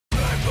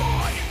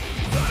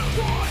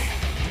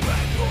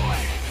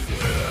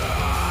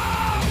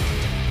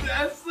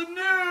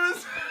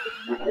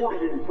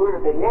recorded in front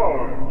of a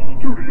live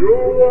studio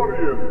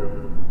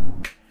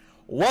audience.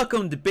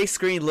 Welcome to Big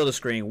Screen, Little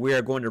Screen. We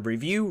are going to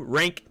review,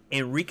 rank,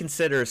 and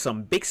reconsider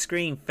some big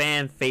screen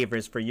fan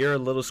favorites for your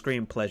little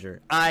screen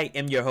pleasure. I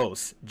am your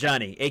host,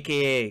 Johnny,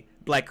 aka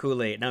Black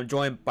Kool-Aid, and I'm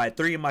joined by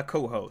three of my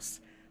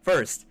co-hosts.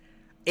 First,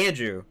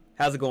 Andrew.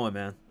 How's it going,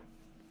 man?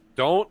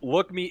 Don't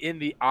look me in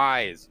the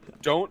eyes.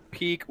 Don't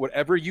peek.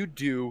 Whatever you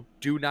do,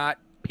 do not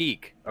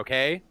peek.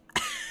 Okay?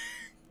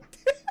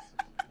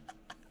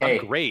 Hey,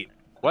 I'm great.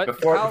 What?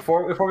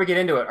 before we get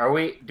into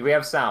it, do we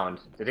have sound?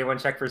 Did anyone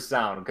check for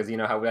sound? Because you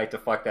know how we like to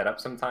fuck that up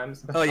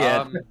sometimes. Oh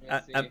yeah,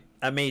 Let's see.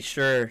 I made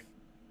sure,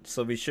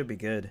 so we should be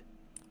good.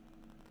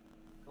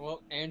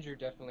 Well, Andrew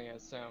definitely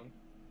has sound.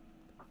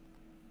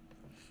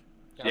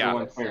 Yeah. Johnny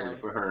Everyone has cleared.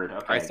 sound. We're heard.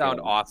 Okay, I sound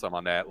good. awesome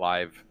on that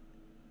live.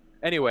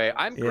 Anyway,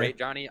 I'm Yeah. great,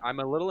 Johnny.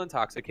 I'm a little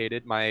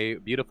intoxicated. My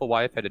beautiful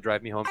wife had to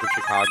drive me home from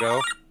Chicago.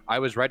 I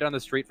was right down the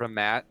street from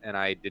Matt, and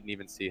I didn't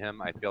even see him.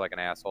 I feel like an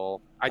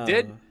asshole. I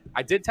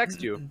did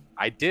text you.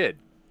 I did.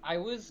 I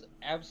was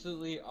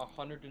absolutely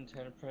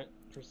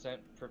 110%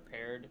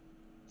 prepared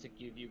to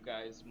give you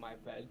guys my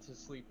bed to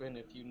sleep in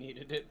if you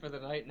needed it for the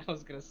night, and I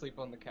was gonna sleep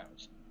on the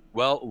couch.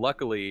 Well,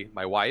 luckily,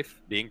 my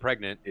wife, being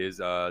pregnant, is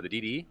the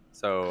DD.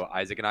 So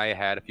Isaac and I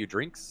had a few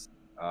drinks.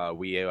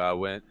 We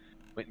went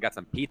and got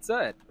some pizza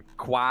at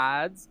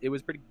Quads. It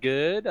was pretty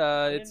good.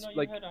 I It's didn't know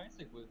like you had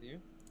Isaac with you.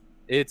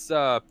 it's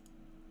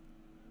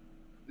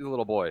he's a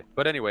little boy.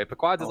 But anyway,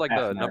 Pequod's is like the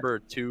fascinating. number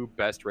 2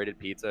 best rated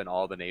pizza in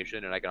all the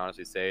nation, and I can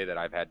honestly say that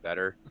I've had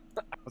better.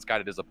 I was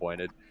kind of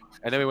disappointed.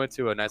 And then we went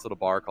to a nice little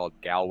bar called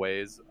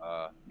Galway's.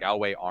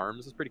 Galway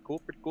Arms is pretty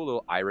cool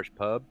little Irish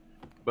pub.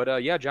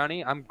 But yeah,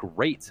 Johnny, I'm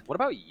great. What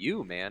about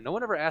you, man? No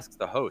one ever asks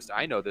the host.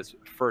 I know this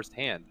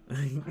firsthand.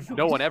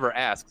 No one ever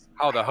asks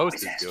how the host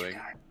is doing.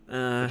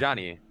 So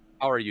Johnny,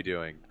 how are you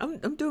doing?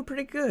 I'm doing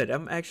pretty good.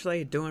 I'm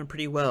actually doing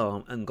pretty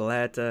well. I'm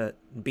glad to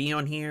be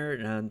on here,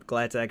 and I'm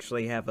glad to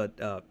actually have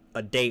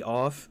a day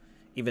off,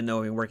 even though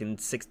I've been working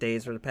 6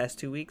 days for the past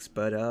 2 weeks.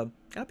 But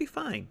I'll be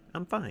fine.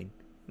 I'm fine.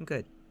 I'm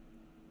good.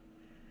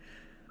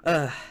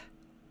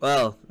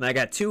 Well, I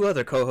got two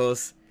other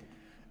co-hosts.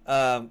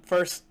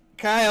 First,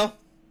 Kyle.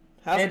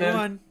 How's Hey, it dude.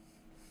 going?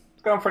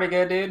 It's going pretty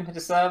good, dude.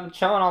 Just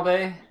chilling all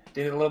day.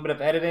 Did a little bit of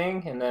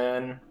editing and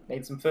then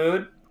made some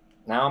food.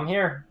 Now I'm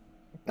here.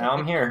 That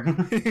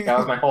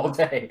was my whole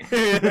day.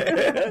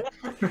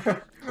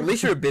 At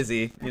least you're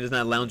busy. You're just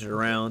not lounging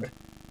around.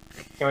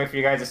 Can't wait for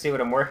you guys to see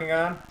what I'm working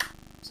on.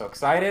 So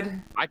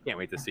excited. I can't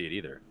wait to see it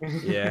either.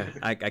 Yeah,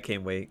 I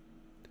can't wait.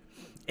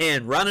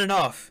 And running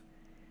off,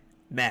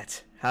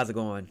 Matt. How's it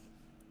going?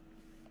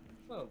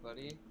 Well,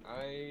 buddy,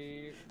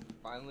 I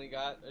finally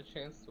got a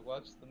chance to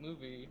watch the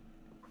movie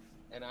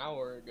an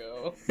hour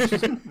ago.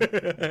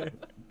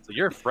 So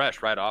you're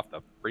fresh right off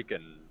the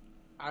freaking.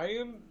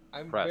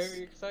 I'm Press.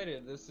 very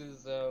excited. This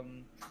is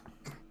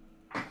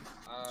I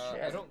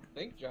don't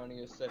think Johnny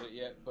has said it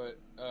yet, but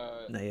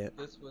Not yet.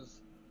 this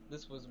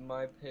was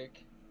my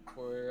pick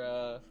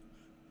for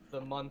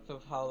the month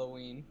of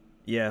Halloween.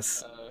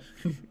 Yes.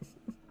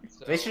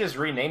 So They should just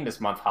rename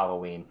this month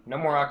Halloween. No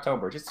more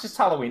October. Just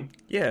Halloween.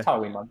 Yeah. It's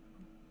Halloween month.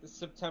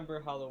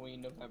 September,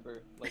 Halloween,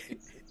 November, like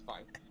it's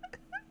fine.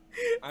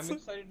 I'm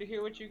excited to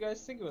hear what you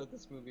guys think about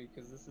this movie,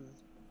 because this is,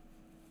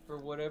 for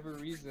whatever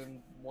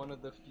reason, one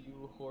of the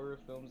few horror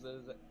films that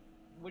is.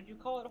 Would you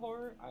call it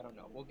horror? I don't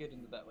know. We'll get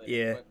into that later.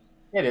 Yeah. But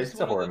It is.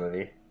 It's a one of horror the-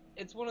 movie.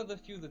 it's one of the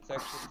few that's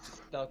actually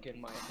stuck in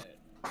my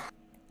head,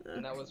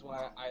 and that was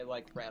why I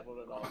like rattled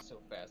it off so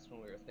fast when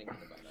we were thinking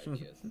about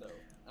ideas. So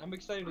I'm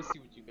excited to see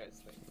what you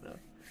guys think.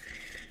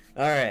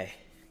 All right.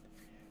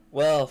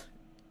 Well,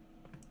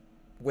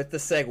 with the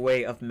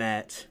segue of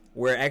Matt,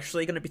 we're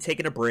actually going to be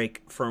taking a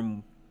break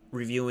from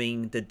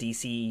reviewing the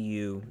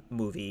DCEU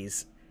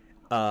movies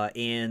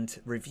and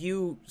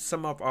review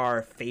some of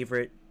our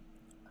favorite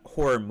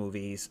horror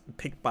movies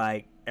picked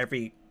by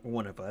every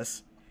one of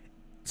us.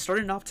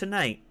 Starting off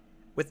tonight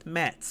with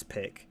Matt's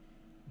pick,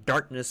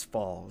 Darkness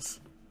Falls.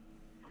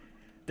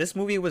 This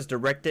movie was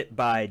directed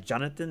by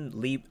Jonathan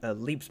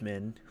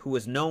Liebsman, who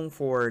was known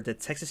for the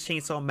Texas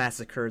Chainsaw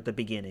Massacre: The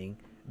Beginning,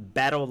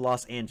 Battle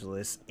Los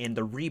Angeles, and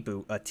the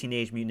reboot of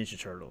Teenage Mutant Ninja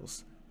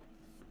Turtles.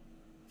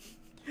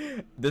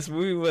 This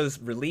movie was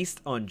released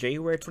on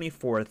January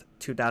 24th,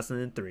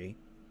 2003,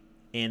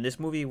 and this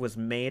movie was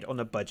made on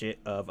a budget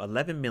of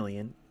 $11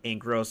 million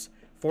and grossed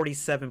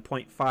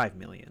 $47.5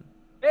 million.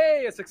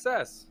 Hey, a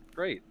success!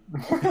 Great.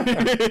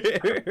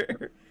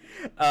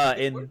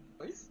 And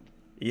Please?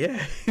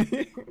 yeah.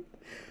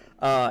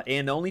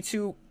 And the only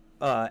two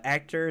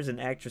actors and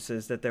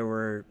actresses that they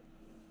were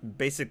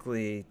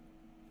basically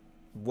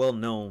well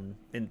known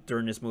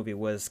during this movie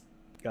was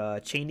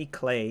Cheney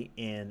Clay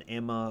and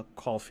Emma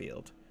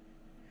Caulfield.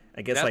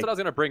 I guess That's like what I was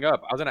gonna bring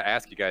up. I was gonna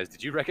ask you guys,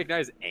 did you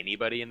recognize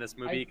anybody in this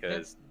movie?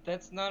 That's, Because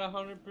that's not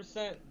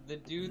 100%. The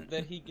dude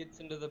that he gets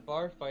into the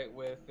bar fight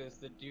with is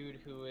the dude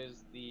who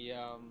is the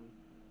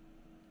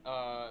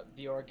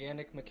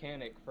organic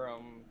mechanic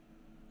from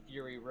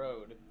Fury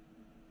Road.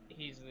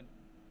 He's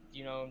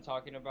you know what I'm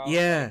talking about?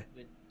 Yeah. Like,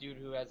 the dude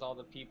who has all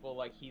the people,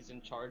 like, he's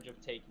in charge of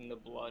taking the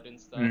blood and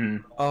stuff.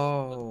 Mhm.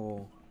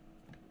 Oh.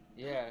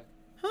 Yeah,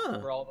 Huh.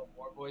 for all the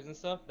war boys and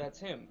stuff. That's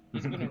him.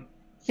 He's been in.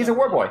 He's a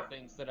war several boy. other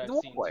things that I've a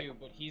war seen boy. too,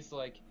 but he's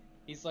like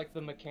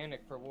the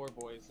mechanic for war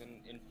boys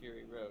in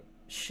Fury Road.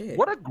 Shit.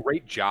 What a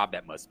great job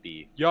that must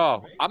be.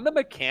 Yo, I'm the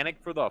mechanic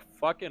for the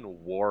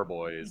fucking War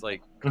Boys.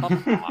 Like, come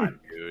on,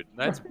 dude.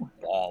 That's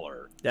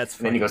baller. That's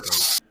And then funny. he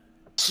goes.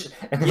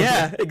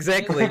 Yeah,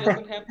 exactly. He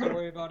doesn't have to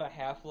worry about a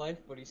half-life,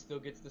 but he still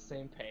gets the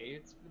same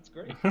pay. It's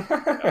great.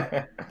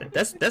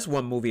 That's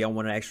one movie I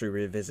want to actually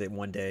revisit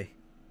one day.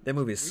 That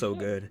movie is so Yeah.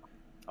 good.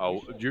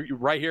 Oh, you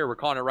right here. We're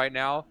calling it right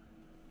now.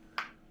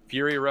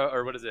 Fury Road,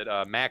 or what is it?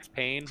 Max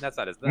Payne? That's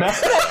not his name. Max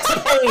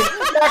Payne.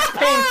 Max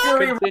Payne.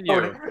 Fury Continue.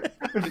 Road.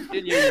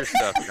 Continue your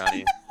stuff,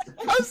 Johnny.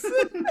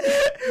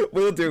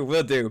 Will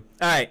do.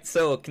 All right,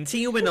 so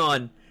continuing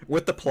on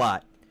with the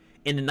plot.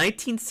 In the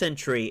 19th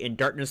century, in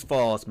Darkness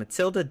Falls,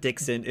 Matilda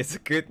Dixon is a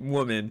good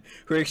woman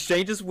who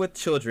exchanges with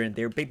children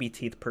their baby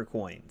teeth per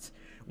coins.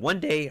 One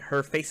day,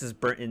 her face is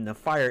burnt in a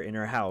fire in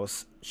her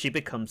house. She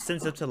becomes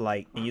sensitive to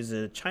light and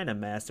uses a china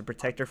mask to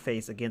protect her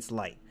face against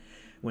light.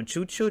 When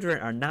two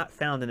children are not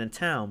found in the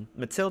town,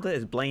 Matilda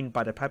is blamed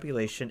by the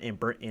population and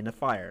burnt in a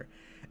fire,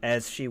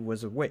 as she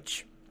was a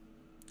witch.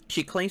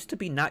 She claims to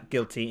be not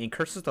guilty and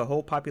curses the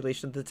whole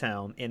population of the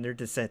town and their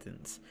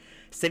descendants,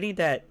 stating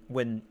that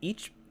when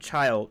each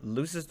child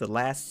loses the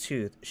last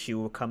tooth, she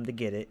will come to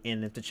get it,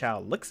 and if the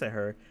child looks at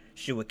her,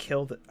 she will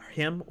kill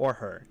him or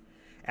her.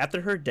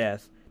 After her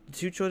death, the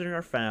two children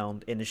are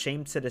found, and the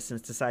shamed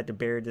citizens decide to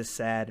bury this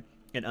sad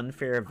and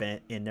unfair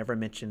event and never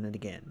mention it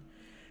again.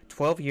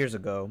 12 years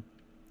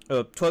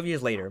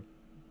later,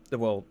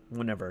 well,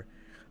 whenever,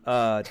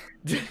 12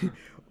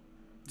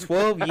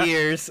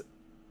 years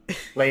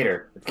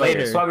Later. It's later.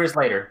 Later. 12 years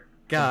later.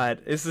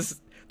 God, it's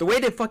just the way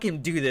they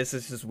fucking do this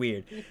is just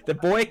weird. The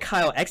boy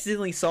Kyle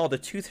accidentally saw the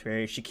tooth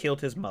fairy. She killed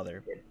his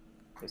mother.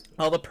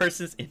 All the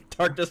persons in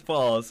Darkness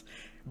Falls,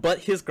 but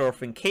his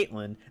girlfriend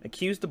Caitlin,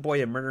 accused the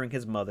boy of murdering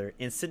his mother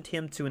and sent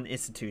him to an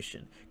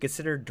institution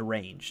considered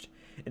deranged.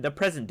 In the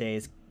present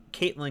days,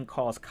 Caitlin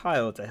calls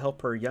Kyle to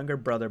help her younger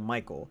brother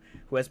Michael,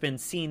 who has been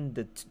seeing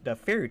the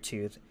fairy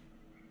tooth.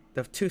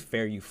 The tooth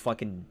fairy, you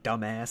fucking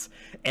dumbass,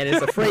 and is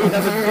afraid of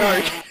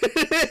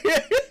the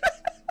dark.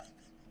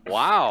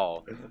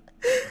 Wow.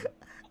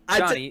 I t-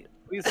 Johnny,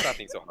 please stop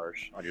being so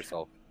harsh on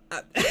yourself.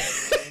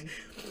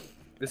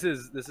 This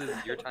is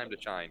your time to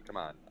shine. Come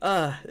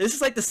on. This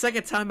is like the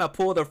second time I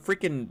pulled a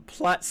freaking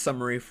plot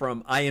summary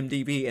from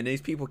IMDb, and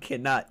these people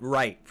cannot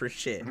write for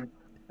shit.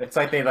 It's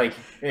like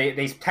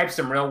they type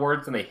some real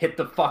words and they hit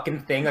the fucking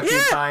thing a few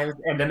Yeah. times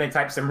and then they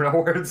type some real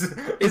words.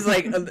 It's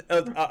like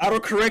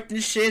autocorrect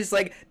and shit. It's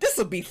like, this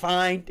will be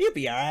fine. You'll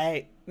be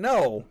alright.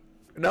 No.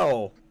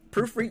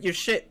 Proofread your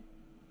shit.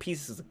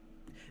 Pieces of...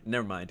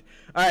 Never mind.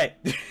 Alright.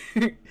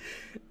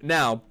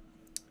 Now, I'm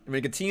going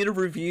to continue the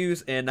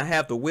reviews, and I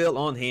have the wheel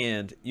on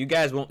hand. You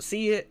guys won't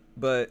see it,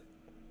 but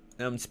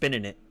I'm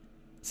spinning it.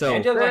 So,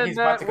 Angela's like he's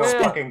about to go Spin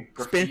that fucking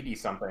graffiti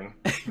something.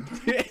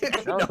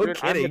 no dude,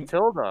 kidding.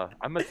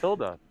 I'm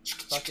Matilda.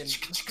 Fucking.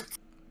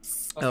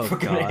 Oh,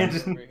 Fucking God.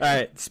 Angela.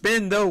 Alright,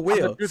 spin the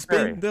wheel. tooth Spin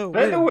fairy. the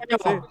Spin the wheel. wheel.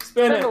 Spin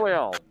Spin it. the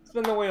wheel.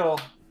 Spin the wheel.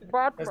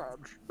 That's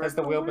That's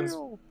the wheel been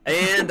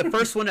And the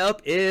first one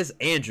up is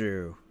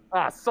Andrew.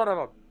 Ah, son of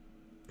a.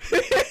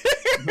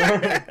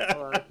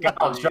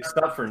 Kyle's dressed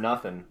up for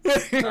nothing.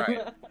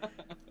 Alright.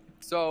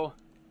 So,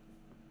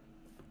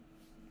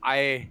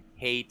 I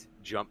hate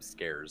jump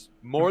scares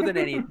more than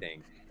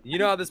anything. You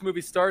know how this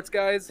movie starts,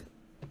 guys?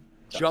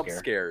 Jump scare.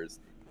 scares.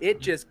 It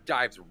just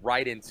dives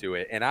right into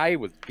it, and I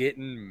was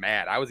getting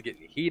mad. I was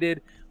getting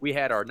heated. We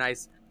had our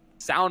nice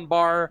sound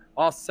bar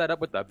all set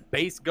up with the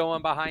bass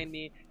going behind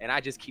me, and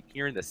I just keep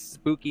hearing the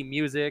spooky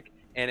music,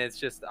 and it's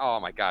just, oh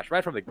my gosh.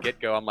 Right from the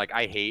get-go, I'm like,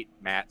 I hate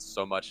Matt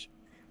so much.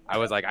 I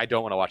was like, I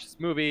don't want to watch this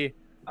movie.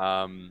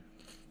 And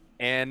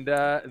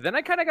then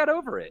I kind of got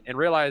over it and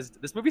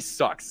realized this movie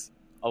sucks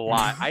a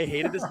lot. I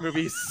hated this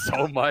movie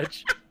so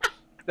much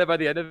that by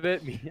the end of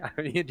it, me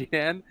and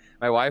Jan,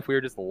 my wife, we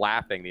were just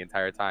laughing the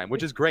entire time,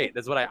 which is great.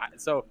 That's what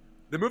so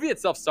the movie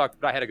itself sucked,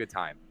 but I had a good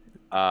time.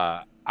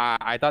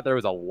 I thought there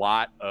was a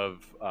lot of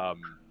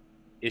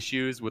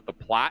issues with the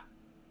plot.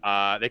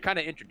 They kind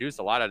of introduced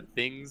a lot of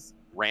things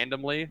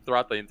randomly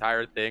throughout the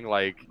entire thing,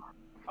 like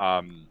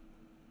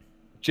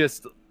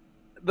just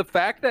the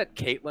fact that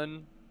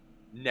Caitlin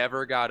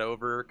never got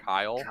over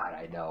Kyle God,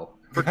 I know.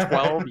 for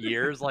 12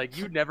 years. Like,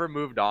 you never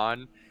moved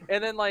on.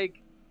 And then,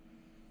 like,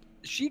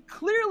 she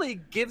clearly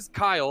gives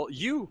Kyle,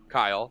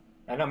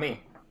 I know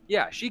me.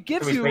 yeah, she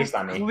gives It was you based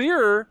on me.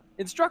 clear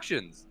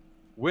instructions.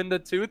 When the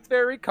Tooth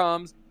Fairy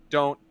comes,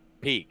 don't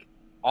peek.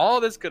 All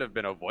this could have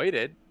been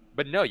avoided,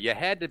 but no, you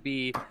had to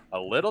be a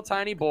little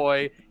tiny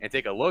boy and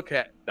take a look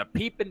at the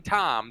peeping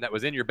Tom that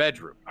was in your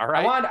bedroom. All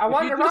right. I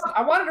wanted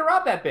to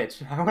rob that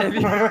bitch.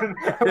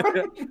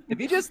 If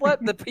you just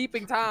let the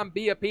peeping Tom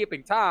be a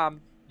peeping Tom,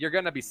 you're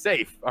gonna be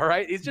safe. All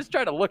right. He's just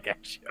trying to look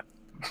at you.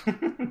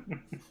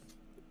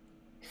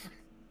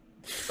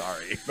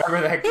 Sorry.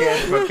 Remember that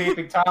kid, but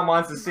Peeping Tom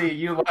wants to see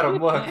you. Let him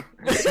look.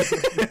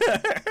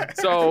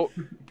 So,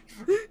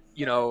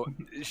 you know,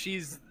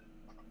 she's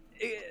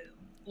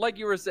like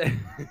you were saying,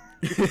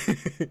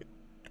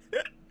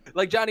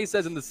 like Johnny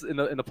says in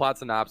the plot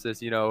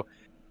synopsis. You know,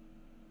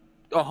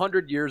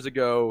 100 years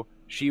ago,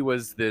 she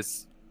was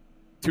this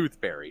tooth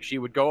fairy. She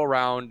would go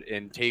around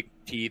and take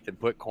teeth and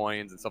put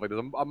coins and stuff like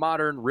that. A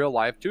modern, real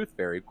life tooth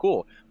fairy,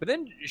 cool. But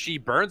then she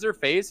burns her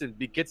face and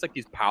gets like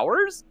these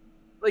powers.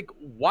 Like,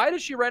 why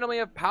does she randomly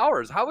have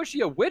powers? How is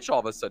she a witch all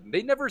of a sudden?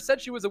 They never said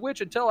she was a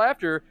witch until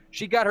after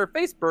she got her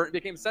face burnt and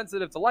became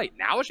sensitive to light.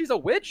 Now she's a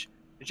witch?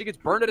 And she gets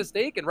burned at a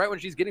stake, and right when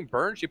she's getting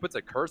burned, she puts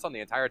a curse on the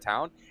entire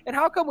town? And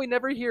how come we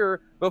never hear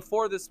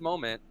before this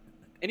moment,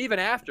 and even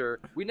after,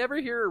 we never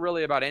hear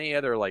really about any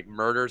other, like,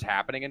 murders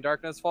happening in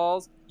Darkness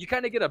Falls? You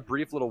kind of get a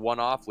brief little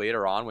one-off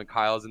later on when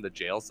Kyle's in the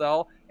jail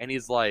cell, and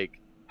he's like,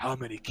 how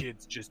many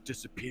kids just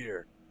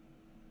disappear?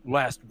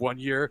 Last 1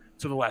 year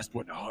to the last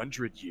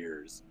 100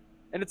 years.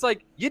 And it's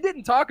like, you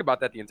didn't talk about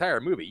that the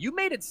entire movie. You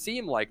made it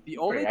seem like the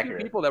only two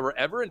people that were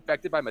ever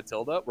infected by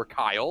Matilda were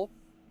Kyle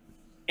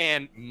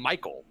and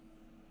Michael.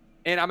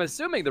 And I'm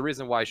assuming the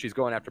reason why she's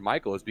going after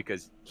Michael is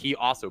because he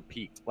also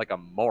peaked like a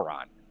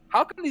moron.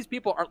 How come these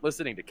people aren't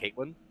listening to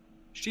Caitlin?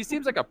 She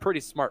seems like a pretty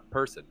smart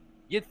person.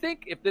 You'd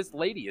think if this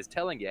lady is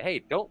telling you,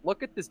 hey, don't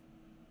look at this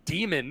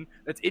demon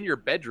that's in your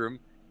bedroom.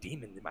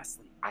 Demons in my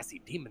sleep. I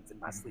see demons in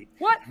my sleep.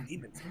 What?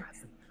 Demons in my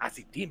sleep. I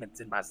see demons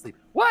in my sleep.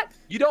 What?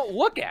 You don't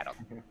look at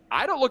them.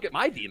 I don't look at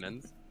my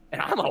demons, and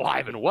I'm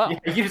alive and well.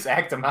 Yeah, you just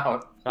act them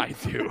out. I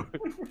do.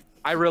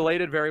 I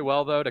related very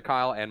well, though, to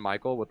Kyle and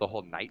Michael with the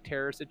whole night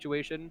terror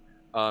situation.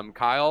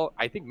 Kyle,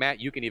 I think, Matt,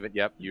 you can even,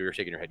 yep, you're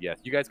shaking your head, yes.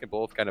 You guys can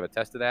both kind of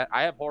attest to that.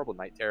 I have horrible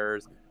night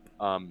terrors.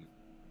 I'm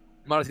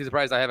honestly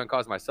surprised I haven't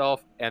caused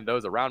myself and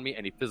those around me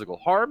any physical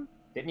harm.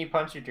 Didn't you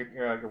punch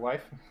your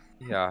wife?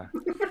 Yeah.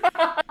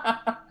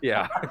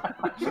 Yeah.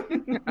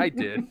 I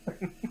did.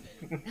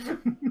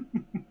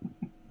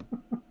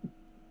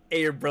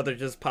 Hey, your brother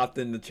just popped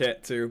in the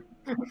chat too.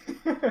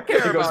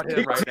 Care about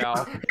him right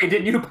now. Hey,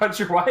 didn't you punch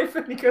your wife?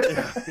 And he goes,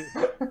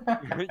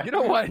 You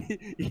know what?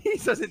 He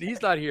doesn't.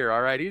 He's not here.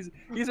 All right. He's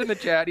in the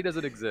chat. He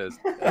doesn't exist.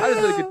 I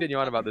just want to continue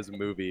on about this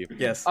movie.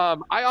 Yes. I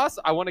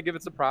want to give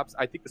it some props.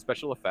 I think the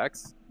special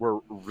effects were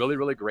really,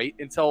 really great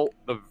until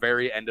the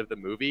very end of the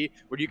movie,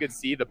 where you could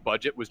see the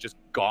budget was just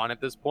gone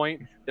at this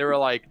point. They were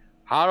like,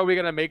 "How are we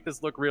gonna make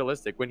this look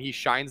realistic?" When he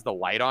shines the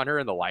light on her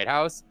in the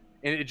lighthouse,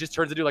 and it just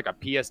turns into like a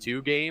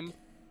PS2 game.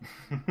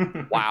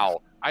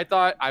 Wow. I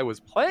thought I was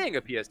playing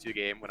a PS2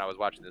 game when I was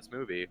watching this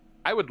movie.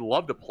 I would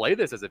love to play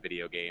this as a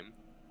video game.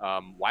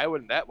 Why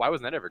wasn't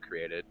that ever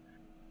created?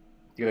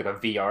 Do like a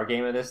VR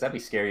game of this? That'd be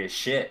scary as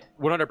shit.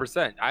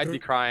 100%. I'd be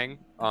crying.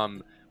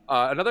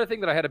 Another thing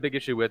that I had a big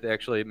issue with,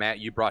 actually, Matt,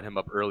 you brought him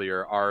up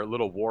earlier, our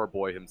little war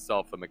boy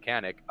himself, the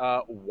mechanic.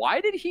 Why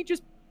did he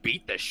just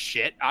beat the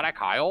shit out of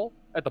Kyle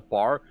at the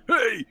bar?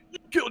 Hey, you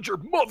killed your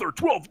mother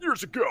 12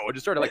 years ago. And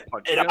just started like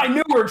punching him. I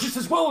knew her just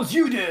as well as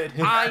you did.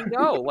 I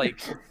know.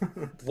 Like,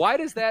 why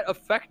does that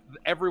affect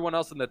everyone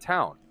else in the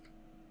town?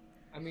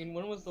 I mean,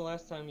 when was the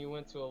last time you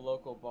went to a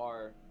local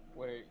bar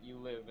where you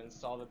live and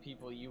saw the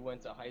people you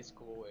went to high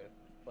school with?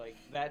 Like,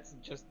 that's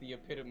just the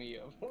epitome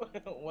of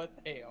what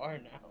they are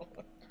now.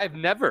 I've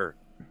never.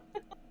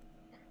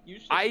 You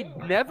should I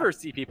know. never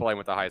see people I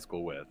went to high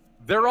school with.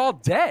 They're all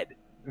dead.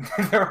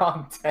 They're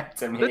all dead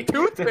to me. The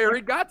Tooth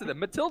Fairy got to them.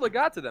 Matilda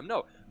got to them.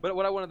 No, but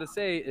what I wanted to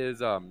say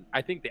is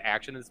I think the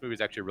action in this movie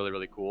is actually really,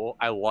 really cool.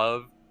 I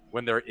love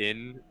when they're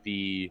in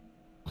the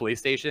police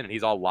station and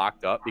he's all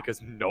locked up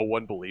because no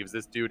one believes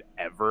this dude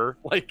ever.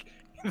 Like,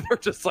 they're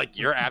just like,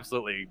 you're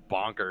absolutely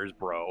bonkers,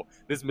 bro.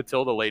 This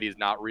Matilda lady is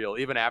not real.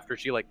 Even after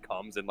she, like,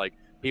 comes and, like,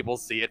 people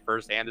see it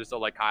firsthand, they're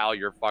still like, Kyle,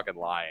 you're fucking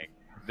lying.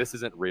 This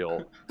isn't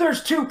real.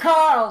 There's two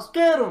Kyles.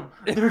 Get them.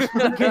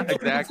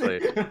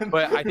 Exactly.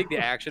 But I think the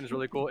action is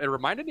really cool. It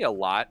reminded me a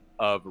lot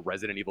of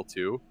Resident Evil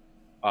 2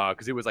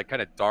 because it was like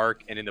kind of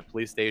dark and in the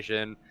police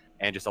station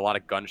and just a lot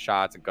of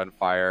gunshots and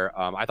gunfire.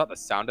 I thought the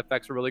sound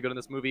effects were really good in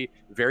this movie.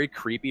 Very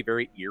creepy,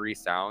 very eerie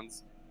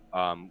sounds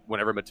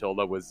whenever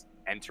Matilda was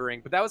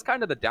entering. But that was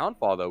kind of the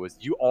downfall, though, was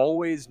you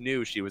always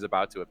knew she was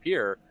about to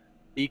appear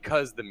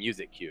because the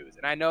music cues.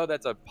 And I know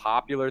that's a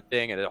popular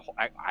thing, and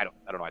I don't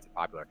know why it's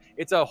popular.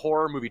 It's a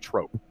horror movie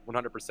trope,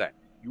 100%.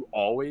 You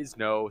always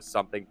know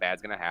something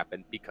bad's going to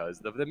happen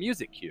because of the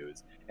music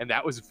cues. And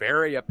that was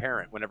very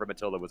apparent whenever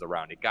Matilda was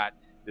around. It got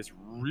this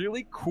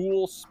really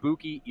cool,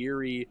 spooky,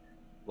 eerie,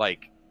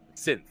 like,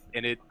 synth.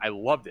 And I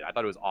loved it. I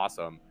thought it was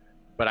awesome.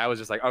 But I was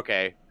just like,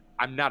 okay,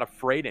 I'm not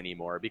afraid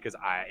anymore because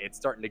it's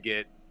starting to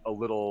get a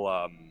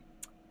little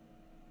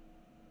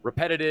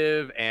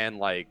repetitive and,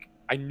 like,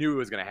 I knew it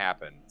was going to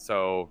happen.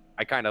 So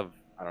I kind of,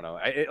 I don't know.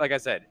 Like I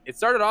said, it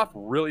started off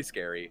really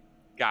scary,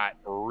 got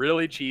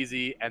really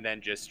cheesy, and then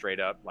just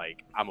straight up,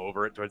 like, I'm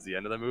over it towards the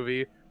end of the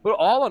movie. But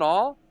all in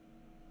all,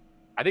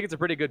 I think it's a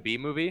pretty good B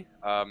movie.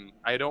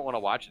 I don't want to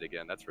watch it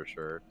again, that's for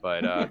sure.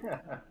 But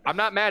I'm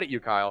not mad at you,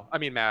 Kyle. I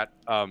mean, Matt.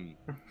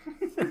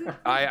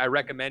 I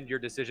recommend your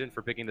decision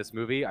for picking this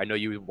movie. I know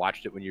you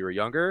watched it when you were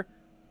younger.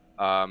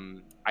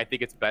 I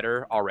think it's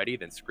better already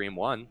than Scream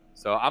 1.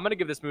 So I'm gonna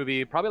give this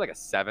movie probably like a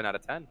 7 out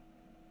of 10.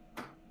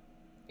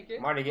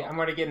 I'm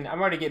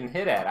already getting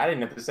hit at. I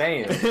didn't have to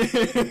say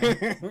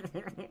anything.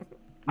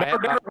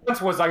 Never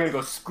once was I gonna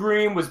go.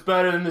 Scream was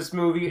better than this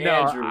movie, No,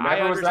 Andrew.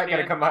 Never was that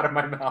gonna come out of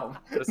my mouth.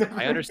 Listen,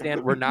 I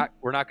understand we're not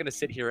gonna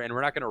sit here and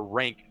we're not gonna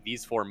rank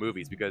these 4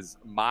 movies because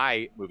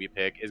my movie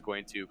pick is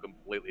going to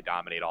completely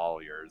dominate all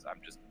of yours.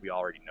 We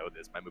already know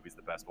this. My movie's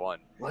the best one.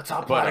 Let's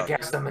all plot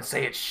against them and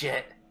say it's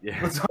shit. Yeah.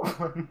 Let's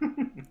all...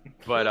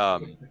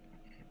 But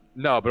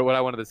no. But what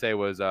I wanted to say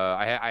was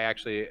I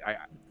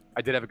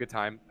did have a good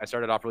time. I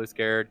started off really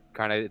scared.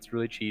 It's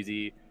really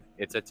cheesy.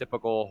 It's a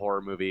typical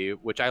horror movie,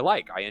 which I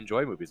like. I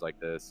enjoy movies like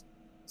this.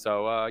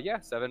 So yeah,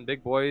 7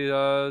 big boy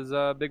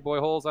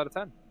holes out of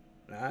 10.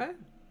 All right.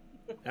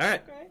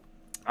 Okay.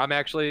 I'm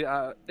actually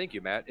thank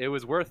you, Matt. It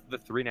was worth the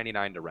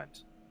 $3.99 to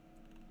rent.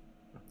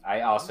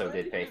 I also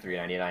did pay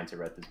 $3.99 to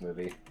rent this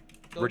movie.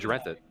 Where'd you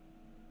rent it?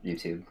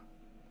 YouTube.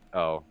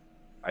 Oh,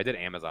 I did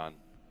Amazon.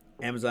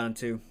 Amazon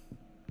too.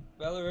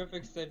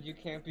 Bellarific said you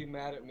can't be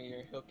mad at me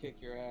or he'll kick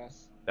your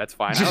ass. That's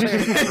fine.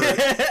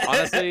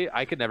 Honestly,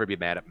 I could never be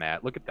mad at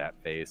Matt. Look at that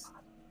face.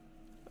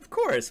 Of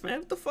course,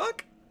 man. What the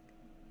fuck?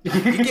 You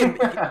get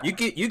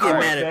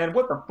mad at man,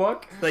 what the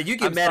fuck? like you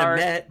get I'm mad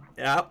sorry. at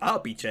Matt. I'll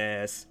beat your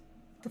ass.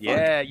 The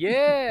fuck?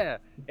 Yeah.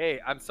 Hey,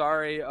 I'm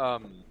sorry.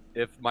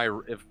 If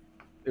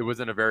it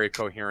wasn't a very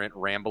coherent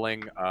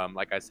rambling.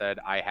 Like I said,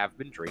 I have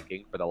been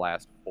drinking for the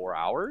last 4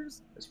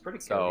 hours. It's pretty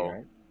So-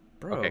 coherent.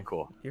 Bro, Okay,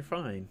 cool. You're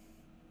fine.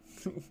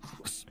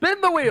 Spin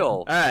the wheel.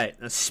 All right,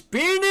 now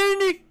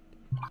spinning,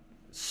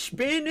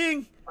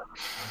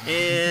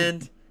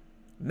 and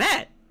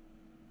Matt.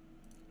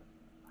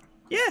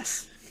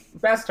 Yes.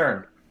 Best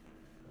turn.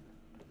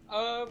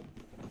 Let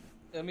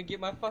me get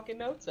my fucking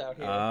notes out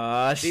here.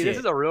 See, Shit. this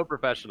is a real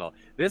professional.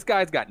 This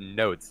guy's got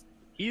notes.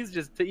 He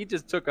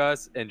just took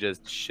us and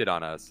just shit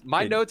on us.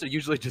 My Dude. notes are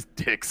usually just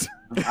dicks.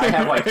 I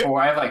have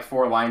like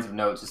 4 lines of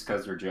notes just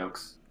because they're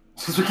jokes.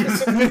 Just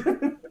because.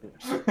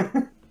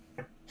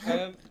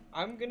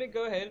 I'm gonna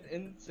go ahead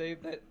and say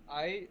that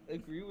I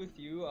agree with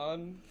you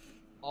on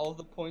all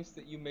the points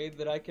that you made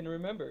that I can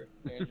remember,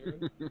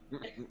 Andrew.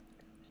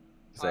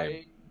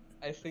 Same.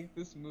 I think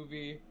this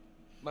movie.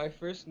 My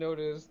first note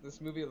is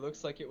this movie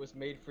looks like it was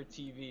made for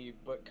TV,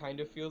 but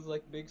kind of feels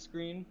like big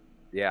screen.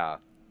 Yeah.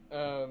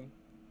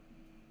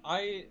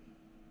 I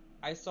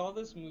saw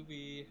this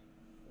movie.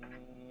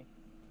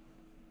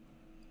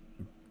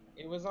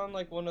 It was on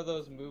like one of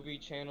those movie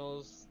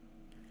channels.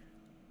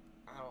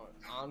 I don't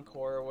know,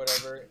 Encore or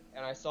whatever,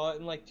 and I saw it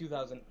in like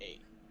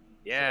 2008.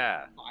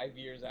 Yeah. So, 5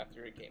 years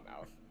after it came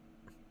out.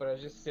 But I was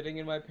just sitting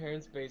in my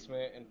parents'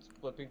 basement and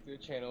flipping through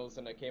channels,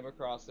 and I came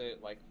across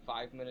it like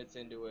 5 minutes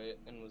into it,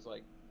 and was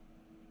like,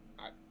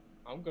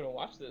 I'm gonna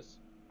watch this.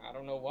 I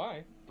don't know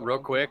why. but Real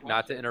I'm gonna quick, watch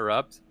not to it."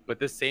 interrupt, but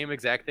this same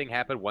exact thing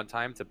happened one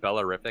time to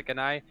Bellarific and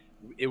I.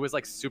 It was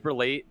like super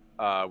late.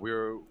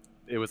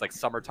 It was like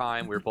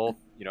summertime. We were both,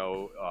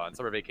 on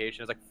summer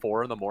vacation. It was like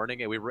 4 a.m, and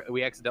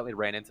we accidentally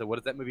ran into, what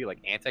is that movie, like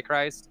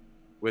Antichrist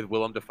with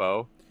Willem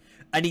Dafoe?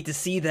 I need to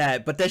see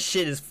that, but that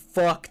shit is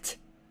fucked.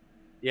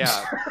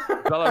 Yeah,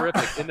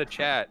 Bellarific, in the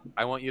chat,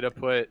 I want you to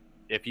put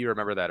if you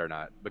remember that or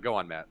not. But go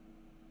on, Matt.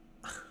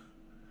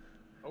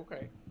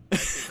 Okay. I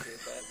appreciate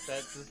that.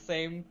 That's the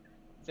same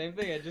thing.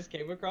 I just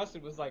came across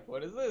it, was like,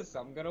 what is this?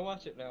 I'm gonna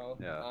watch it now.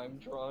 Yeah. I'm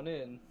drawn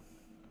in.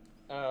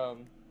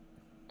 And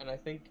I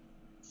think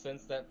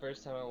since that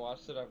first time I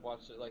watched it, I've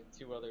watched it like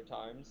 2 other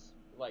times.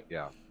 Like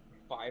Yeah.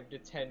 5 to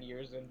 10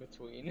 years in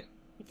between.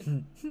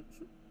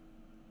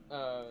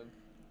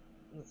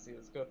 Let's see.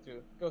 Let's go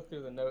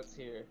through the notes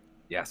here.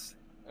 Yes.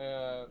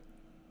 I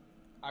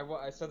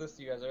said this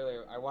to you guys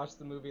earlier. I watched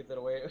the movie the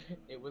way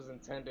it was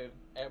intended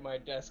at my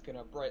desk in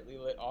a brightly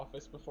lit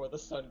office before the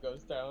sun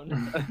goes down.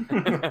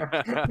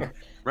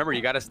 Remember,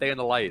 you got to stay in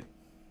the light.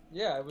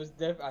 Yeah, it was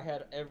I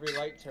had every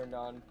light turned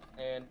on,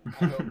 and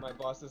I hope my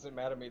boss isn't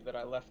mad at me that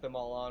I left them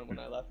all on when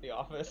I left the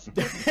office.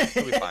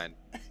 It'll be fine.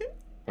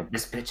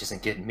 This bitch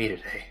isn't getting me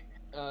today.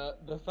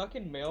 The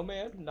fucking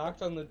mailman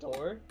knocked on the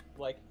door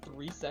like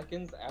 3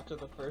 seconds after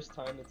the first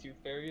time the Tooth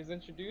Fairy is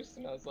introduced,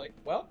 and I was like,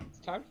 well, it's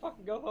time to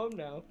fucking go home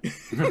now.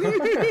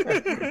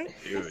 It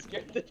Dude.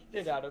 scared the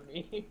shit out of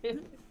me.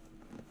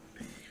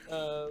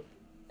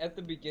 At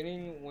the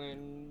beginning,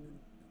 when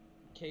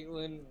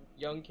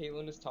young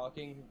Caitlin is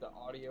talking, the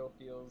audio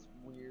feels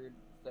weird.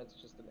 That's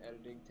just an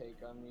editing take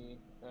on me.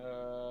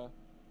 Well,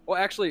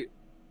 actually,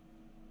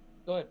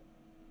 Go ahead.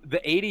 the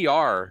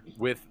ADR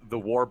with the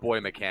War Boy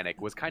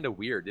mechanic was kind of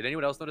weird. Did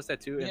anyone else notice that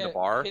too in the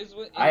bar?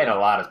 I had a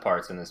lot of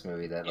parts in this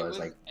movie that It was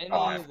like any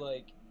off.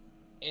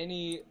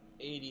 any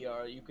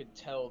ADR you could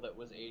tell that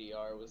was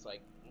ADR was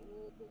like. I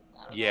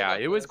don't know Yeah,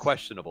 about it was this.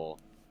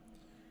 questionable.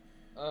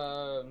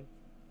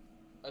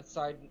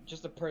 Aside,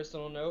 just a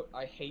personal note,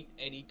 I hate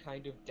any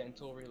kind of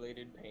dental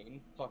related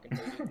pain. Fucking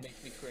hate it.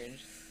 Makes me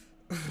cringe.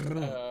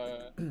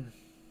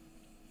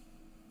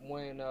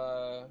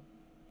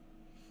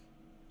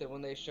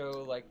 When they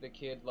show like the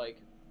kid like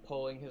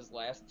pulling his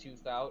last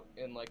tooth out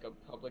in like a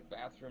public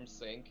bathroom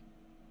sink,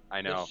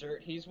 I know. The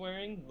shirt he's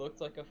wearing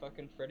looked like a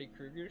fucking Freddy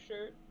Krueger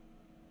shirt.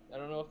 I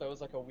don't know if that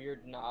was like a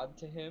weird nod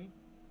to him.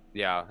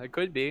 Yeah, it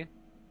could be.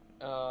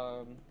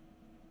 The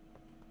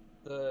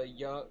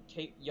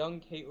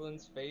young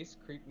Caitlin's face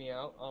creeped me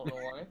out. I don't know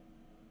why.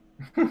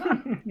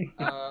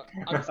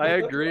 I'm just I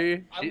gonna go agree.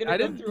 through- I'm I gonna go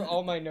didn't. through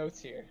all my notes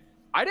here.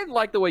 I didn't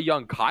like the way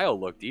young Kyle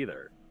looked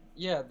either.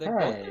 Yeah, both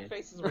Hey. their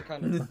faces were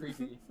kind of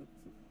creepy.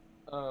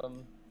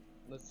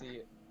 Let's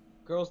see.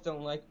 Girls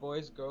don't like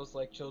boys. Girls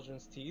like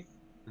children's teeth.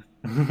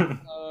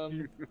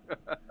 Um,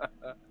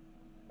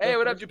 Hey, The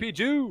what up, first- JP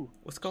Jew?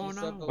 What's going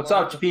said on? the What's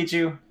line, up,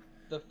 Chapichu?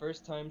 The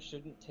first time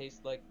shouldn't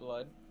taste like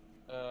blood.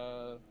 I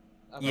thought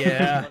that was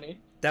Yeah. funny.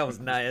 That was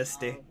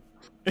nasty.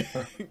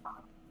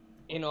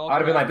 In all I'd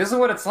have been like, caps, this is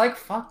what it's like.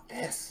 Fuck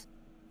this.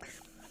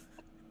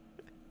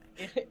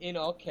 in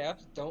all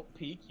caps, don't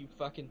peek, you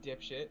fucking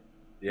dipshit.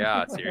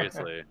 Yeah,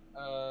 seriously.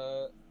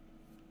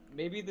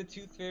 Maybe the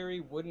Tooth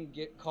Fairy wouldn't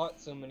get caught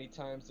so many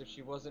times if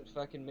she wasn't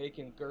fucking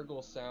making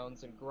gurgle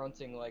sounds and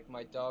grunting like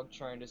my dog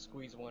trying to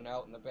squeeze one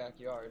out in the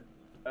backyard.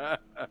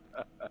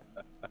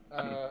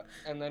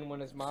 And then when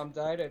his mom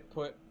died, I'd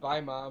put,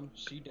 bye mom,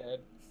 she dead.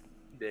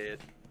 Dead.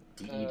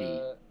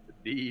 DD.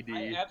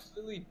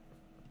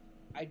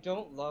 I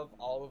don't love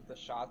all of the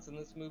shots in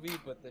this movie,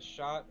 but the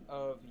shot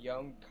of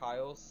young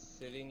Kyle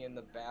sitting in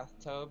the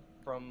bathtub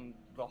from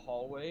the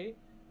hallway,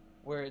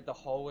 where the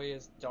hallway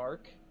is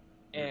dark,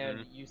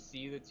 and you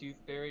see the Tooth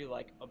Fairy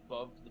like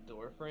above the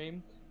door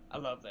frame. I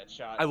love that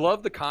shot. I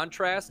love the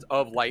contrast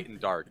of light and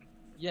dark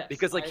Yes,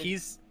 because like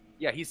he's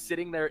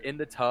sitting there in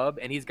the tub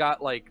and he's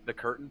got like the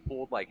curtain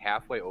pulled like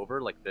halfway over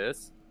like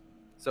this,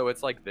 so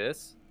it's like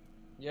this,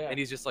 yeah. and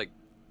he's just like,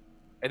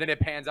 and then it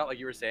pans out like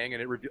you were saying,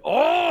 and it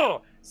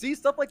oh, see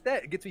stuff like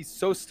that. It gets me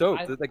so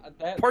stoked. Like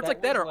parts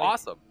like that was, are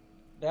awesome.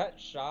 That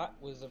shot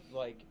was of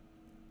like,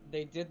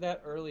 they did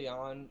that early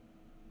on,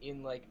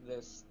 in like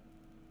this,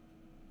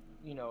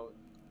 you know,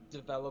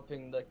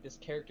 developing like this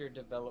character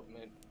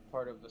development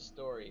part of the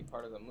story,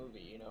 part of the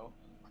movie, you know,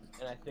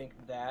 and I think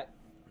that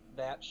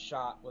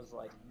shot was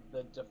like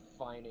the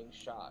defining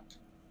shot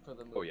for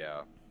the movie. Oh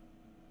yeah.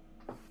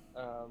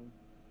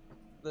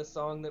 The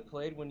song that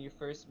played when you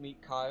first meet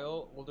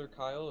Kyle, older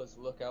Kyle, is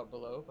 "Look Out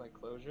Below" by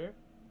Closure.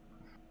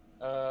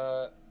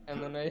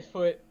 And then I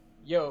put,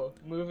 yo,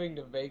 moving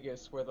to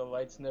Vegas where the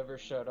lights never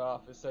shut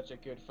off is such a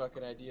good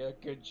fucking idea.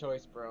 Good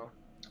choice, bro.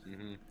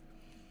 Mm-hmm.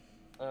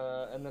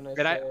 And then I And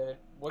said,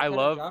 what I kind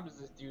love- of job does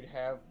this dude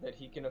have that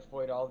he can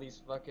afford all these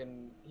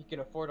fucking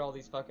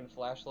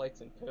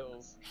flashlights and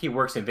pills? He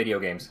works in video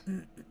games.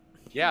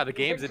 Yeah, the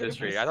games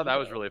industry. I thought that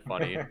was really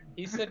funny.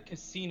 He said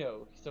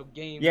casino, so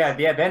games. Yeah.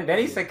 Then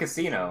he said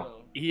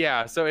casino.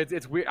 Yeah, so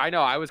it's weird. I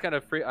know. I was kind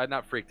of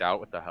not freaked out.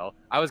 What the hell?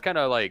 I was kind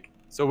of like,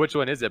 so which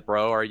one is it,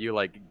 bro? Are you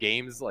like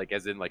games, like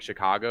as in like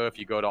Chicago? If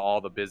you go to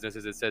all the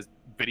businesses, it says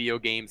video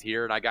games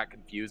here, and I got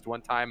confused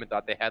one time and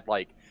thought they had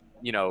like,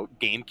 you know,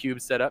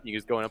 GameCube set up. And you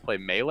just go in and play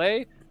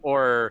Melee,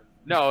 or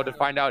no? To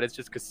find out, it's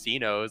just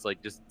casinos,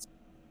 like just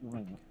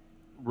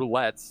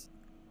roulettes.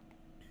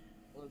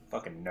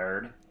 Fucking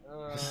nerd.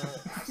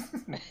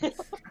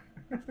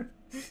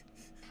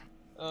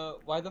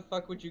 Why the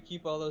fuck would you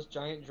keep all those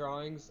giant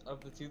drawings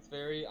of the Tooth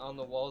Fairy on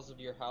the walls of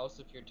your house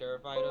if you're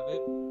terrified of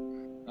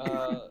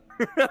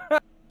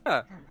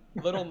it?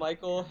 Little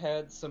Michael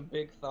had some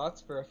big thoughts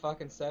for a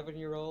fucking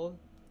 7-year-old.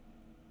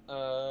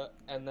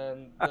 And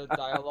then the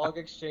dialogue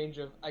exchange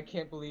of, I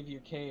can't believe you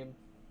came.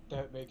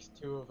 That makes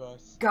 2 of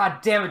us. God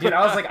damn it, dude!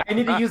 I was like, I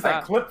need to use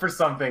that clip for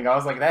something. I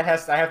was like, I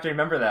have to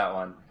remember that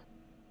one.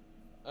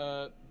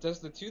 Does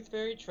the Tooth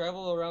Fairy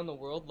travel around the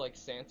world like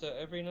Santa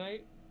every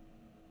night?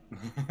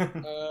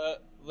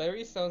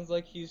 Larry sounds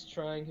like he's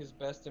trying his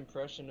best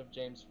impression of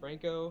James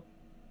Franco.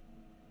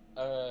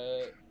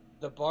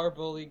 The bar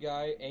bully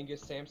guy,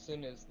 Angus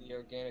Sampson, is the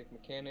organic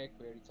mechanic.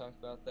 We already talked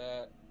about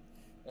that.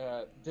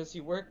 Does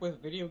he work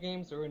with video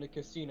games or in a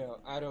casino?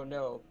 I don't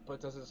know, but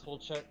does his whole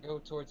check go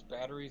towards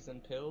batteries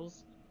and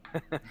pills?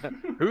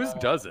 Whose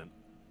doesn't?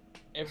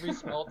 Every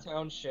small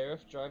town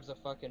sheriff drives a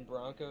fucking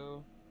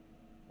Bronco.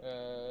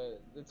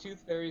 The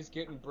Tooth Fairy's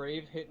getting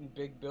brave, hitting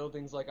big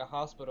buildings like a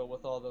hospital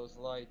with all those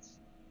lights.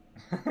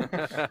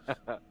 I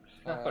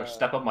better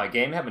step up my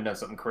game. Haven't done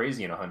something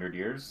crazy in 100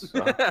 years.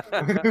 So. Goes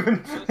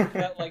to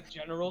that like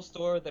general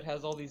store that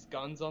has all these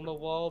guns on the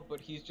wall, but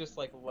he's just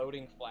like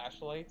loading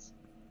flashlights.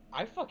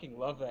 I fucking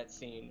love that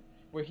scene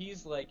where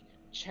he's like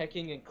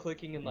checking and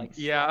clicking and like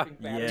Yeah. swapping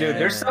batteries. Dude,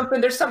 there's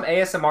some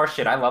ASMR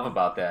shit I love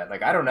about that.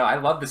 Like, I don't know, I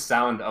love the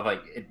sound of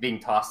like it being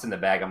tossed in the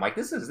bag. I'm like,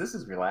 this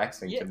is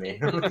relaxing Yeah, to me.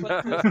 it's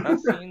like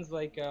those scenes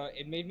like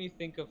it made me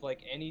think of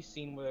like any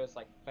scene where there's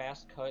like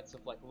fast cuts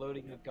of like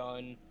loading a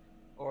gun,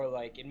 or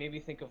like it made me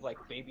think of like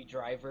Baby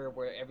Driver,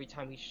 where every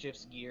time he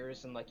shifts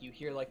gears and like you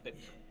hear like the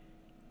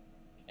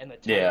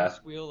tire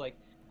squeal. Like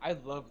I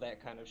love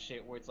that kind of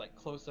shit where it's like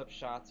close-up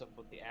shots of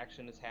what the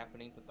action is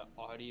happening, but the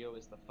audio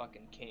is the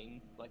fucking king.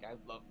 Like I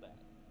love that.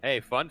 Hey,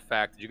 fun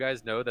fact: did you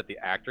guys know that the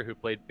actor who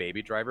played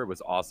Baby Driver was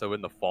also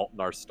in The Fault in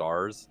Our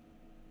Stars?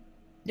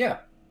 Yeah.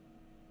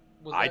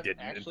 Was I that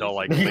didn't actually until,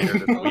 like,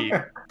 something-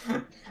 later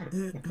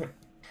this week.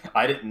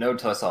 I didn't know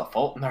till I saw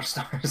Fault in Our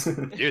Stars.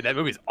 Dude, that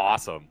movie's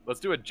awesome. Let's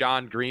do a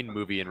John Green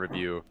movie in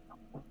review.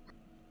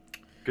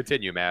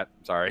 Continue, Matt.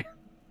 Sorry.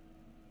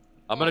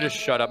 I'm gonna just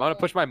shut up. I'm gonna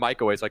push my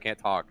mic away so I can't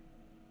talk.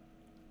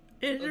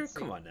 Andrew, Let's see.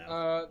 come on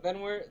now.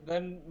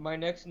 Then my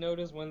next note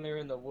is when they're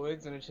in the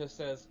woods and it just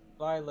says,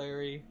 "Bye,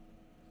 Larry."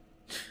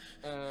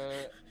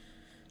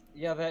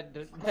 Yeah,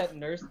 that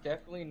nurse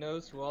definitely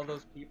knows who all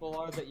those people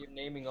are that you're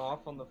naming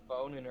off on the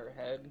phone in her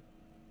head.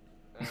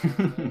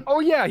 Oh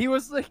yeah, he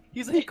was like,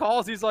 he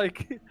calls. He's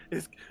like,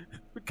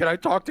 "Can I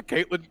talk to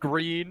Caitlin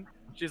Green?"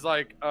 She's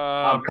like,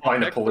 I'm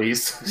calling the check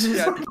police.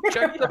 Yeah,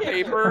 check the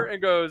paper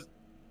and goes,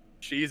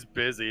 "She's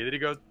busy." And then he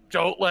goes,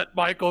 "Don't let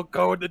Michael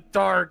go in the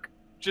dark."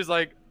 She's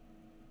like,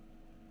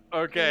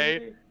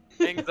 "Okay."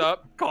 Hangs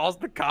up, calls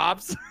the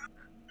cops.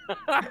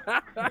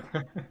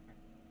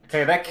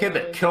 Hey, that kid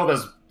that killed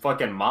his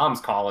fucking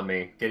mom's calling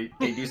me. Can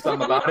you do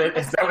something about it?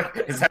 Is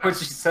that what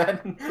she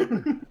said?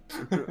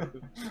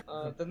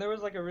 Then there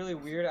was like a really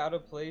weird, out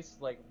of place,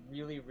 like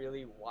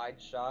really wide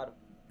shot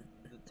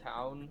of the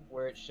town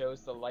where it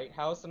shows the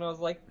lighthouse, and I was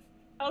like,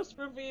 house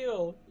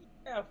reveal,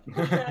 yeah,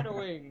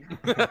 foreshadowing.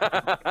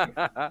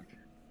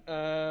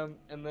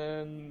 And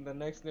then the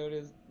next note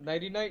is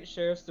Nighty Night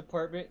Sheriff's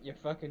Department, you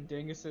fucking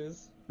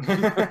dinguses.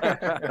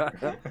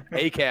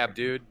 ACAB,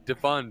 dude,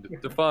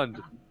 defund.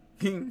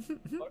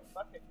 Oh,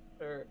 fucking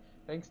sure.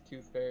 Thanks,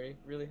 Tooth Fairy.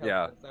 Really helped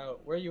Yeah. us out.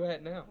 Where are you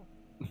at now?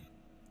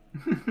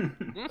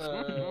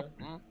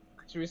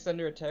 Should we send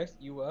her a text?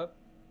 You up?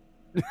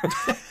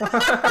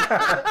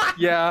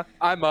 Yeah,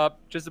 I'm up.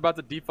 Just about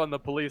to defund the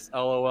police.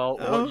 LOL.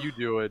 Oh. What you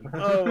doing?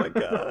 Oh my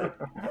god.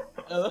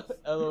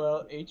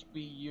 LOL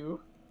HBU.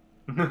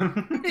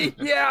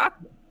 Yeah.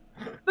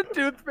 The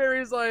Tooth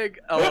Fairy's like,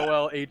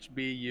 LOL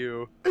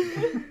HBU.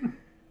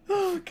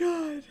 Oh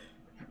god.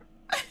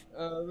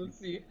 Let's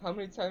see. How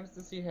many times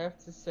does he have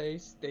to say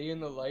 "stay in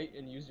the light"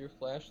 and use your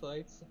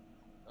flashlights?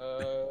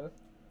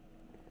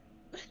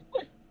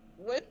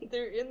 When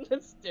they're in the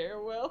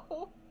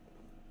stairwell,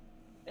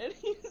 and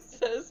he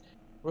says,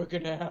 "We're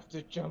gonna have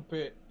to jump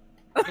it."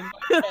 In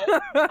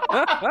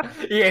my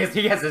head,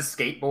 he has his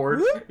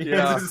skateboard. He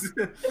Yeah. has his-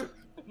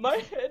 my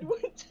head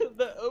went to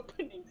the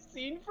opening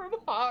scene from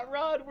Hot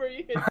Rod where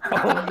he hits.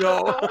 Oh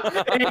no.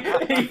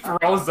 he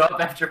throws up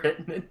after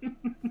hitting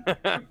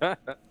it.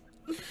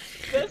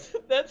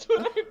 That's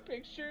what I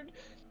pictured.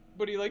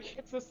 But he like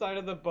hits the side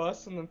of the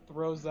bus and then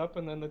throws up,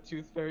 and then the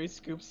Tooth Fairy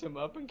scoops him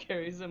up and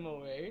carries him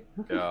away.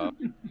 Yeah.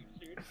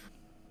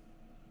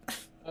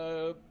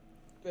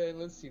 Then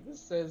let's see. This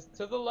says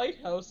 "to the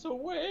lighthouse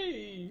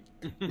away."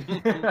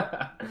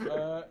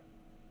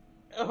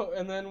 Oh,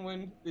 and then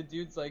when the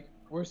dude's like,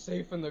 "We're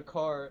safe in the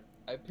car,"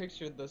 I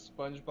pictured the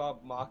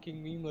SpongeBob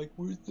mocking me like,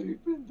 "We're safe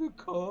in the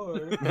car."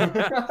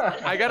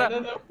 I gotta-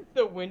 And then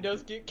the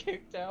windows get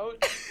kicked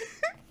out.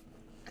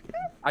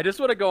 I just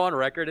want to go on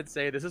record and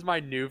say this is my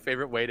new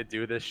favorite way to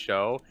do this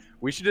show.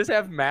 We should just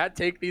have Matt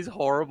take these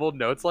horrible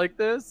notes like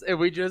this, and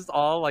we just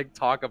all like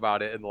talk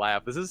about it and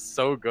laugh. This is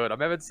so good. I'm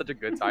having such a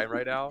good time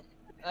right now.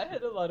 I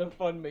had a lot of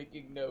fun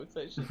making notes.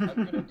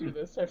 I'm gonna do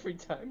this every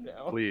time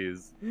now.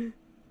 Please.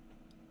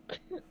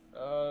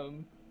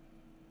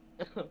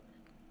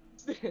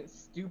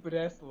 Stupid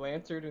ass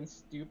lantern and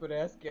stupid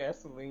ass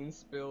gasoline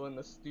spill in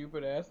the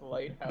stupid ass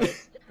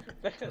lighthouse.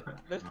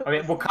 I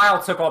mean, well,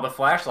 Kyle took all the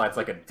flashlights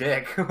like a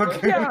dick.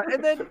 Yeah,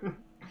 and then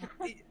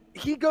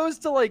he goes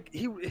to like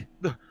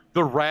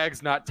the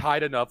rag's not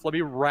tight enough. Let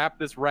me wrap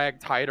this rag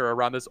tighter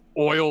around this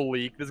oil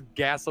leak, this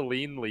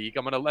gasoline leak.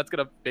 That's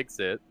gonna fix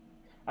it.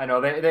 I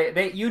know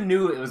you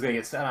knew it was gonna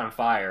get set on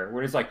fire.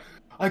 Where he's like,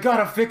 I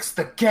gotta fix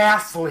the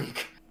gas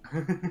leak.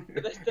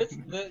 that's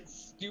the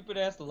stupid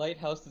ass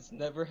lighthouse that's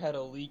never had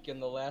a leak in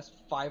the last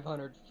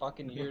 500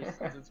 fucking years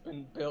since it's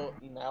been built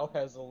and now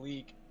has a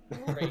leak.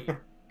 Great.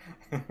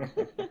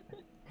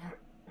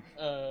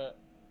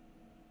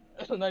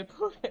 And I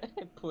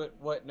put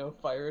what, no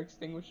fire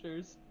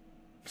extinguishers?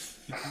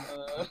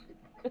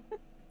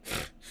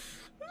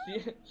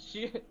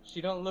 She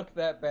don't look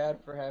that bad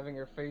for having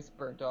her face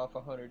burnt off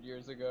 100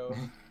 years ago.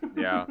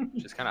 Yeah,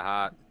 she's kind of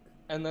hot.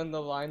 And then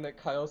the line that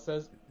Kyle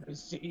says,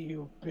 "See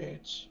you,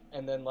 bitch,"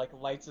 and then like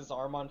lights his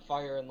arm on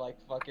fire and like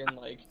fucking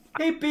like.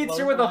 He beats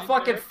her with a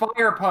fucking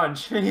fire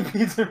punch. He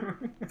beats her.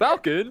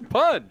 Falcon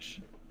punch.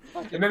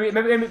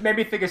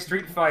 Maybe think of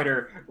Street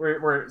Fighter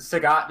where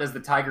Sagat does the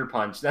tiger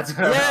punch. That's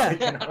what Yeah. I'm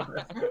thinking of.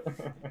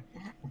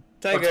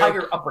 Tiger. Or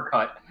tiger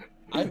uppercut.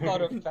 I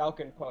thought of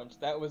Falcon Punch.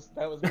 That was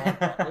my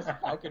thought. Was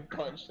Falcon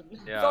Punch.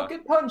 Yeah.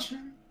 Falcon punch.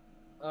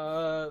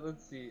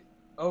 Let's see.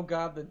 Oh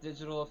god, the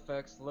digital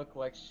effects look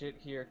like shit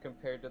here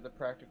compared to the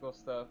practical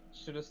stuff.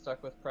 Should have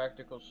stuck with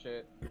practical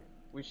shit.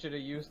 We should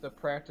have used the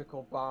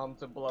practical bomb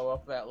to blow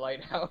up that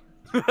lighthouse.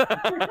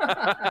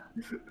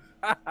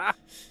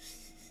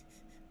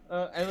 I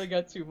only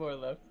got 2 more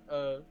left.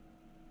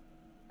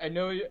 I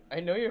know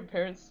your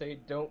parents say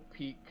don't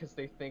peek because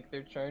they think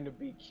they're trying to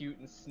be cute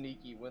and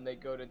sneaky when they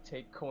go to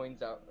take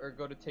coins out, or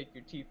go to take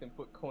your teeth and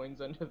put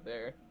coins under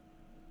there.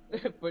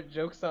 But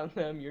joke's on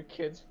them, your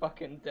kid's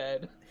fucking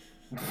dead.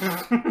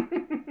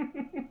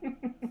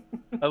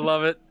 I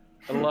love it.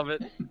 I love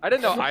it. I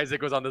didn't know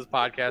Isaac was on this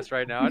podcast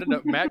right now. I didn't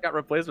know Matt got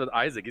replaced with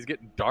Isaac. He's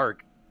getting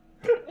dark.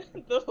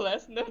 The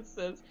last note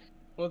says,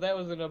 "Well, that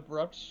was an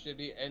abrupt,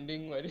 shitty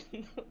ending.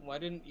 Why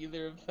didn't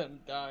either of them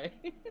die?"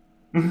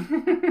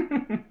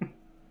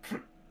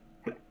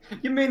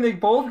 You mean they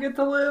both get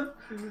to live?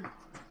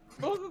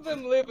 Both of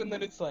them live, and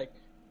then it's like,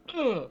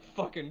 ugh,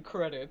 fucking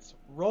credits.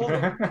 Roll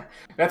them.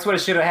 That's what it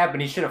should have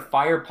happened. He should have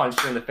fire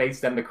punched her in the face,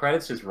 then the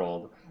credits just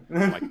rolled.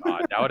 Oh my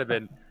god, that would have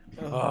been.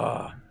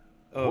 Oh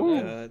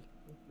Ooh. god.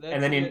 That's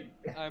And then it.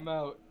 I'm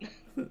out.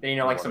 Then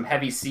like some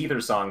heavy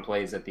Seether song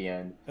plays at the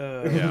end.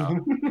 Yeah.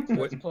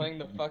 It's playing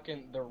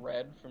the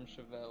Red from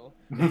Chevelle.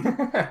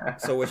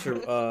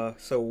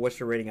 So what's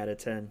your rating out of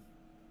 10?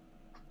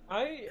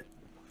 I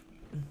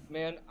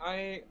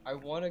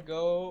want to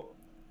go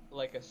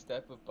like a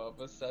step above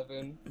a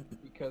 7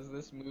 because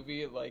this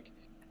movie, like,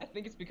 I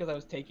think it's because I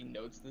was taking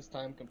notes this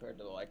time compared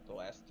to like the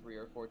last 3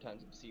 or 4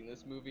 times I've seen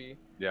this movie.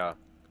 Yeah.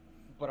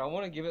 But I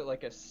want to give it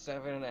like a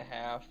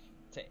 7.5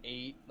 to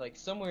 8, like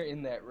somewhere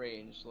in that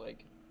range,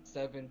 like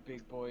 7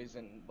 big boys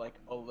and like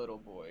a little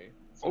boy.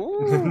 So,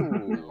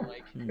 Ooh.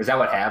 like Is that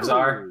what halves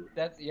are?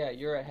 that's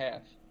you're a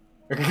half.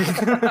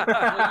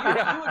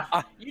 Yeah.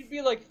 Well, you'd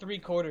be like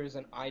 3/4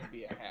 and I'd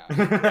be a half.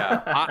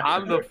 Yeah.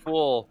 I'm the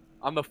full.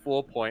 I'm the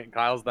full point.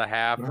 Kyle's the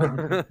half.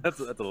 that's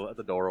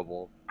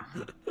adorable.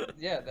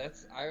 Yeah,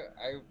 that's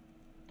like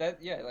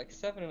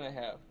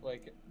 7.5.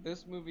 Like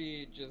this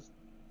movie just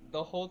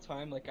the whole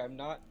time, like I'm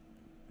not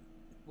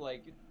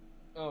like,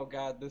 oh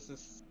god, this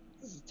is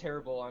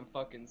terrible. I'm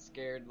fucking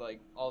scared. Like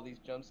all these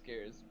jump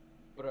scares,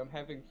 but I'm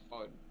having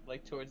fun.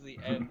 Like towards the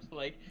end,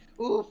 like,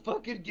 ooh,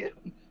 fucking get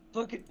him,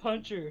 fucking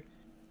punch her.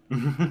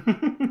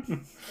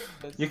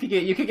 You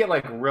could get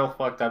like real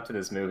fucked up to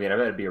this movie, and I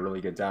bet it'd be a really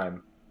good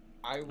time.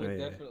 I would Oh,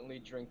 yeah.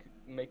 definitely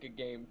make a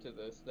game to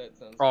this. That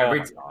sounds. Oh Every-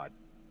 my god.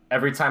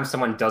 Every time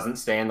someone doesn't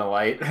stay in the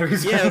light,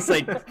 Yeah, it's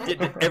like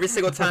every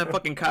single time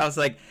fucking Kyle's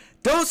like,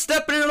 "Don't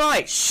step in the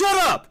light. Shut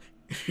up."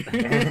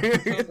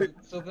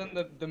 So then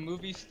the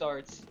movie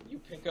starts, you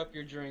pick up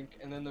your drink,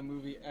 and then the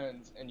movie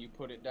ends, and you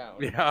put it down.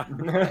 Yeah.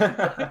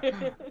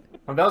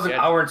 Well, that was an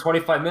Yeah. hour and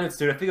 25 minutes,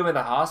 dude. I think I'm in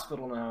the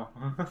hospital now.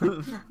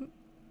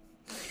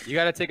 You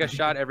gotta take a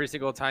shot every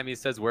single time he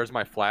says, "Where's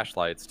my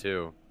flashlights?"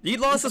 too. You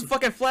lost his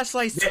fucking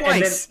flashlights Yeah,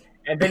 twice.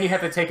 And then you have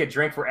to take a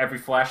drink for every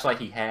flashlight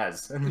he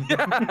has.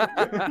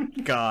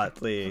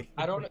 Godly.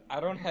 I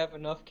don't have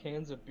enough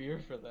cans of beer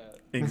for that.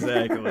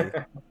 Exactly.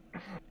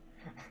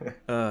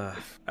 All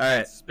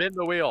right. Spin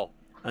the wheel.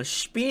 I'm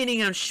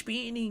spinning.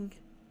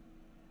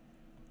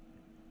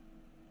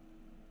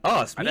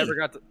 Oh, it's I me. never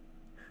got to.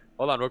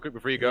 Hold on, real quick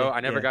before you go. Yeah,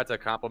 I never yeah. got to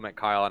compliment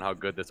Kyle on how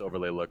good this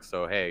overlay looks.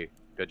 So hey,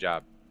 good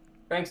job.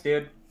 Thanks,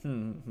 dude.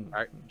 All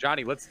right,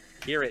 Johnny, let's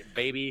hear it,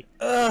 baby.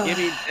 Ugh. Give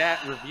me that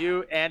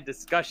review and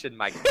discussion,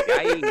 my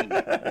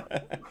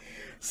guy.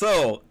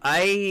 So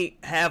I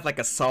have like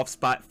a soft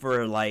spot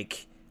for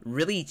like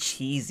really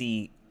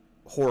cheesy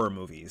horror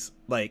movies,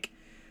 like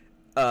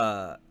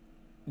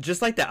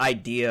just like the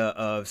idea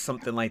of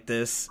something like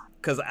this,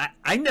 because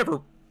I never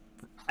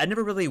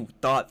really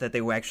thought that they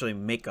would actually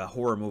make a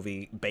horror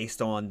movie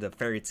based on the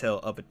fairy tale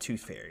of a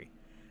tooth fairy,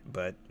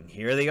 but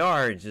here they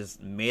are,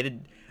 just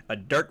made a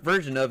dark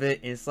version of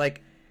it, and it's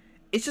like,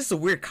 it's just a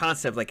weird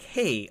concept, like,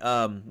 hey,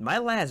 my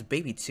last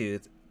baby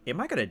tooth, am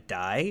I gonna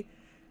die?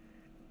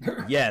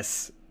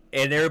 Yes.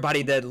 And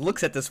everybody that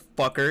looks at this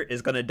fucker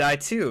is gonna die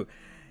too.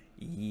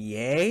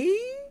 Yay?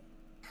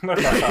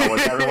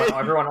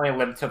 Everyone only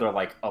lived till they're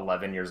like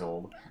 11 years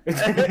old.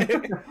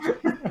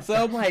 So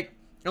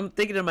I'm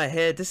thinking in my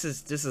head, this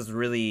is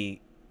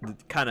really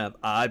kind of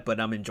odd, but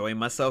I'm enjoying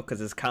myself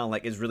because it's kind of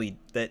like, it's really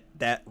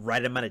that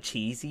right amount of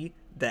cheesy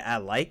that I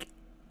like.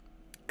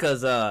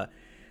 Because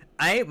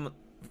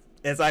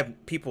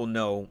people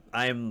know,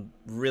 I'm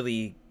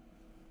really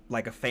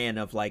like a fan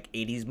of like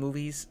 80s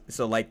movies,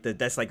 so like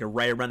that's like a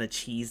right amount of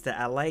cheese that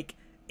I like.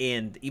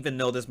 And even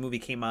though this movie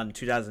came out in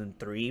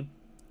 2003,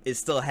 it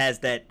still has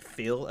that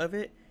feel of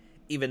it,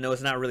 even though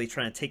it's not really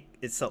trying to take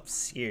itself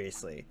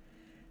seriously.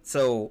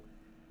 So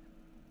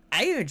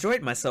I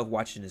enjoyed myself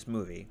watching this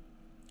movie.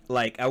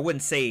 Like, I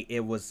wouldn't say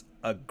it was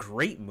a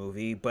great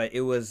movie, but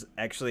it was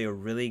actually a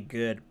really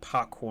good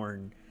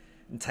popcorn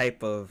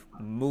type of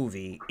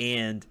movie.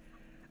 And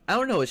I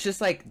don't know, it's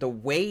just like the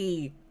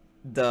way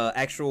the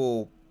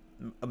actual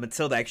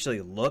Matilda actually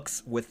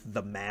looks with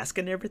the mask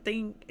and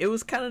everything. It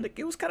was kind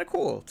of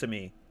cool to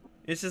me.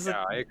 It's just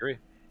Yeah, I agree.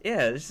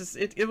 yeah, it's just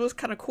it was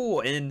kind of cool.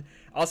 And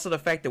also the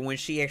fact that when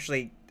she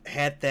actually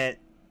had that,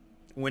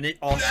 when it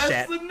all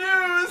shat. the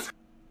news!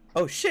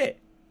 Oh shit!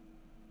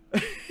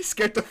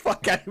 Scared the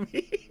fuck out of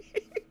me.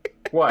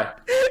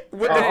 What?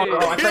 What I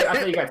the-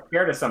 thought you got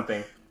scared of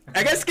something.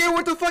 I got scared.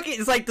 What the fuck?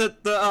 It's like the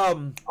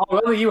Oh,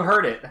 well, you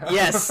heard it.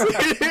 Yes.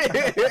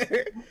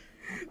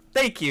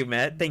 Thank you,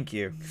 Matt. Thank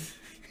you.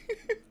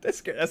 That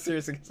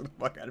seriously gets the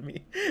fuck out of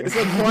me. It's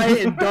so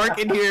quiet and dark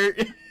in here.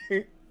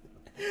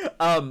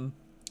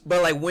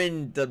 But like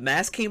when the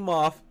mask came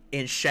off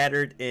and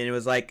shattered, and it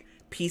was like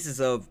pieces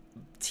of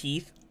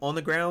teeth on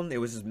the ground. It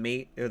was just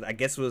made. I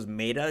guess it was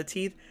made out of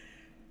teeth.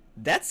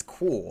 that's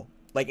cool.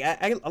 Like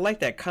I like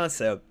that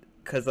concept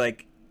because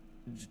like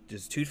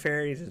just tooth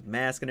fairies, his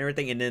mask and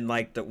everything, and then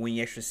like when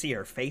you actually see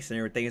her face and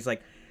everything, it's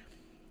like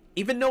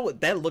even though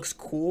that looks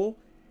cool,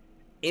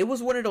 it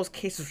was one of those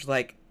cases where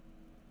like,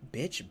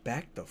 bitch,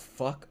 back the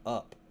fuck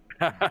up,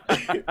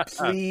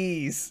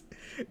 please,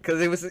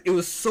 because it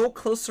was so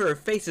close to her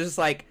face. It's just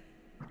like,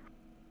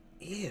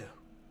 ew.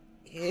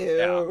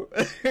 Ew.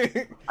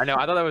 Yeah. I know.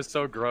 I thought that was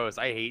so gross.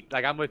 I hate.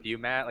 Like, I'm with you,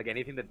 Matt. Like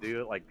anything to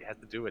do like has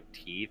to do with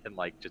teeth and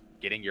like just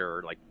getting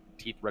your like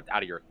teeth ripped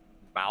out of your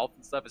mouth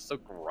and stuff is so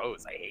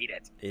gross. I hate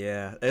it.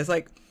 Yeah, it's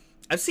like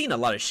I've seen a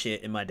lot of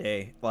shit in my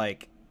day.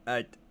 Like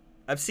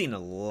I've seen a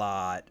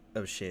lot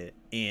of shit,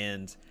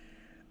 and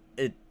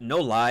no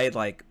lie,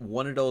 like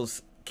one of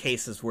those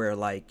cases where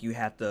like you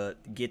have to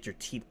get your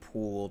teeth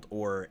pulled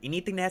or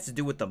anything that has to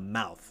do with the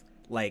mouth,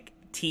 like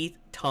teeth,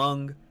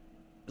 tongue,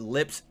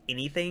 lips,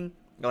 anything.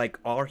 Like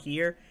all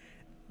here,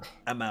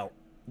 I'm out.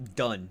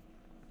 Done.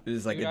 It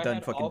was like Dude, a done I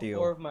had fucking all deal.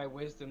 4 of my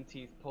wisdom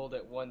teeth pulled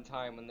at one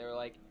time, and they're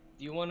like,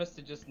 "Do you want us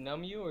to just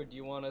numb you, or do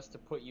you want us to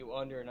put you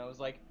under?" And I was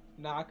like,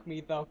 "Knock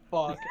me the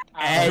fuck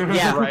out!" And,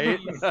 yeah, Right.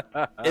 please."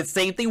 It's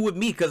same thing with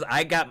me because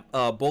I got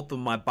both of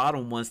my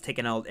bottom ones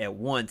taken out at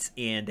once,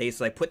 and they just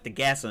like put the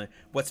gas on it.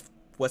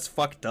 What's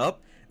fucked up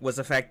was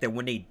the fact that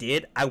when they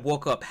did, I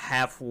woke up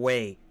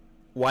halfway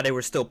while they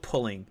were still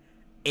pulling,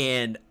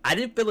 and I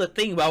didn't feel a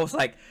thing. But I was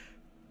like,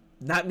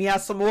 "Knock me out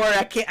some more!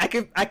 I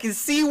can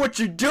see what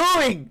you're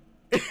doing."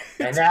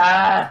 And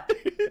I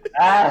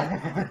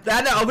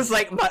know, I was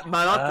like,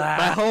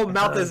 my whole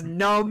mouth is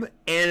numb,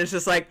 and it's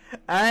just like,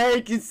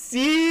 I can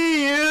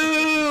see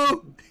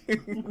you.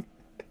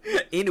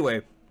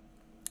 Anyway,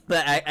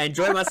 but I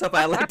enjoy myself.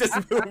 I like this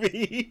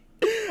movie.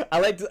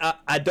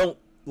 I don't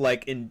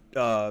like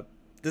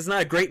this is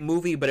not a great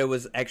movie, but it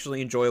was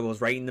actually enjoyable. It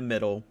was right in the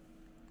middle.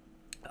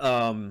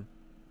 And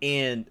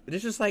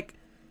it's just like,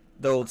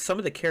 though some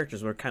of the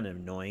characters were kind of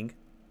annoying,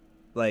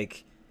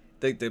 like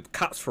the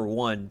cops for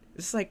one.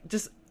 It's like,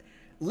 just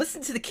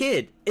listen to the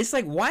kid. It's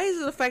like, why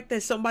is it the fact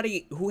that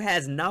somebody who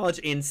has knowledge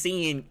in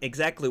seeing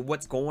exactly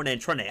what's going on and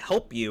trying to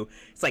help you,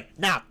 it's like,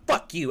 nah,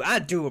 fuck you, I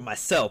do it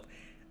myself.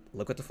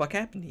 Look what the fuck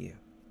happened to you.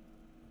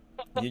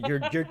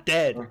 You're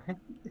dead.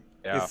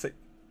 Yeah.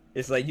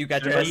 It's like you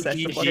got your ass set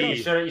the fuck up.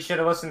 You should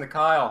have listened to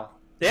Kyle.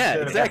 Yeah,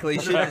 should've. exactly.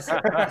 You should have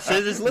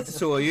just listened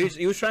to him.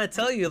 He was trying to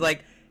tell you,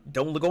 like,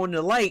 don't go into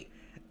the light.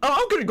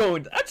 Oh,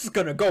 I'm just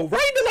gonna go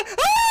right in the light.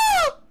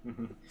 Ah!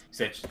 He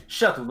said,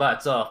 "Shut the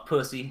lights off,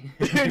 pussy."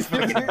 He's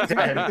fucking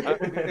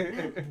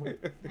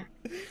dead.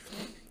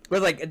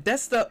 But like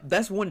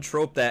that's one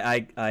trope that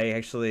I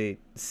actually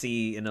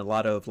see in a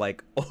lot of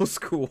like old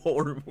school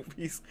horror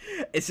movies.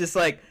 It's just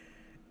like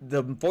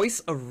the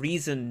voice of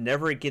reason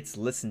never gets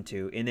listened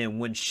to, and then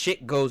when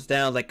shit goes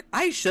down, like,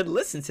 I should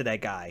listen to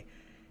that guy.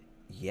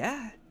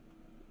 Yeah,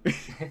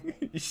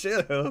 you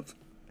should have.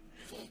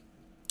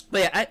 But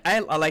yeah, I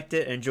liked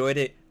it, enjoyed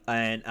it,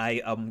 and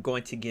I am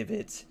going to give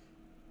it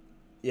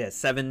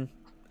 7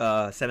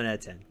 out of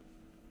 10.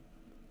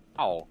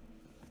 Oh.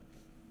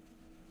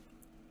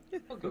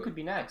 Who could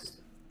be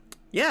next?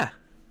 Yeah,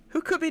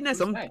 who could be next?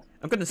 Who's I'm next?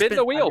 gonna Spin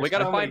the wheel. We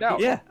gotta so find many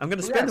out. Yeah, I'm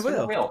gonna spin the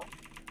Yeah, wheel.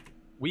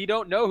 We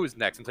don't know who's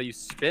next until you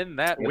spin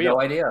that We have wheel.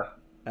 no idea. All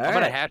I'm right.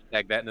 gonna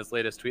hashtag that in this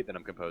latest tweet that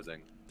I'm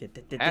composing.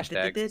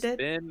 Hashtag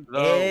spin the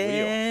wheel.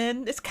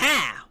 And it's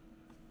Kyle.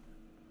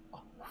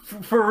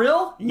 For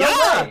real? No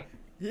Yeah. way.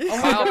 Yeah. Oh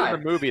my Kyle God.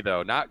 from the movie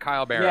though, not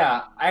Kyle Barron.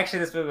 Yeah, actually,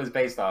 this movie was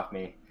based off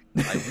me.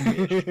 I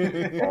wish.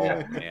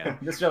 Oh man.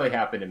 This really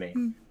happened to me.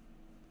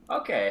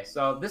 Okay,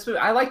 so this movie,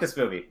 I like this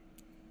movie.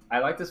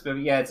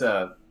 Yeah, it's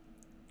a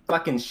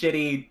fucking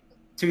shitty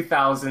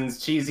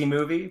 2000s cheesy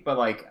movie, but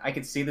like I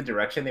could see the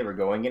direction they were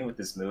going in with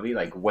this movie,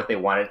 like what they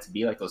wanted it to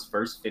be. Like those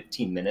first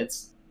 15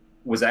 minutes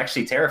was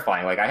actually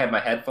terrifying. Like I had my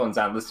headphones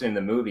on listening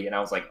to the movie, and I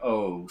was like,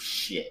 "Oh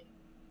shit,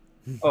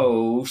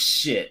 oh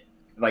shit!"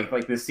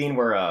 Like the scene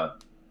where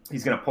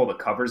he's gonna pull the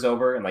covers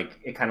over and like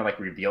it kind of like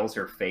reveals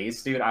her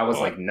face, dude. I was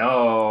like,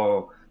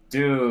 "No,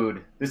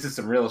 dude, this is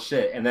some real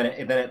shit." And then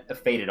it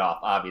faded off,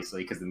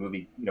 obviously, because the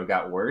movie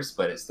got worse,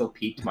 but it still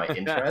piqued my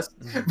interest.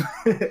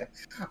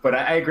 But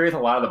I agree with a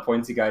lot of the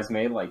points you guys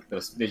made. Like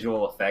those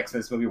visual effects in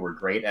this movie were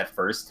great at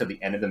first. To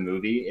the end of the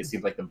movie, it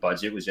seemed like the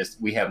budget was just,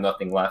 we have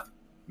nothing left,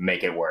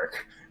 make it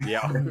work.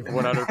 Yeah,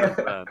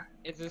 100%.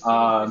 It's as soon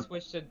as we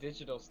switched to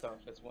digital stuff,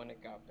 that's when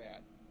it got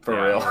bad. For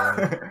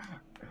Yeah.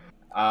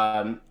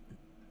 real.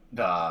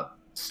 The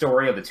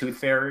story of the Tooth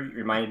Fairy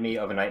reminded me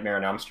of A Nightmare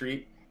on Elm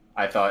Street.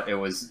 I thought it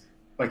was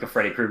like a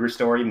Freddy Krueger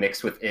story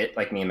mixed with It,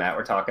 like me and Matt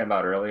were talking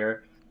about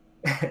earlier.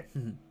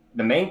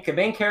 The main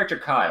character,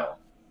 Kyle,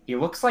 he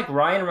looks like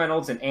Ryan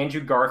Reynolds and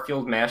Andrew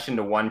Garfield mashed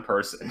into one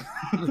person.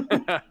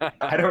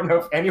 I don't know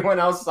if anyone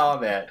else saw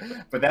that,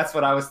 but that's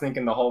what I was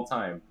thinking the whole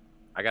time.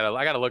 I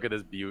gotta look at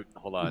this butte.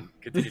 Hold on.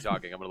 Continue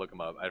talking. I'm gonna look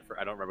him up. I don't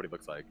remember what he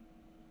looks like.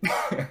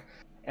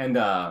 And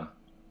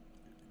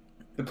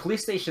the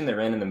police station they're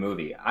in the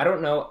movie, I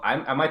don't know,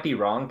 I might be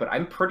wrong, but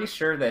I'm pretty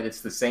sure that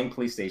it's the same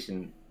police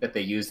station that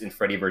they used in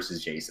Freddy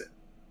vs. Jason.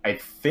 I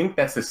think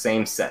that's the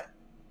same set.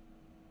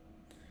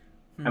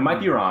 I might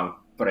be wrong,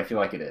 but I feel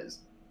like it is.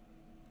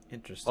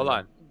 Interesting. Hold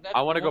on. That's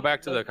I want to go one-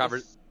 back to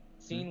the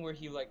scene where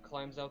he like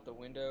climbs out the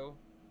window.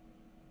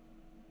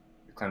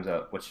 It climbs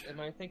up. Which? Am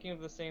I thinking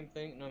of the same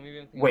thing? No, maybe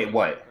I'm thinking. Wait, of something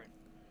what? different.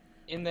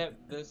 In that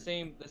the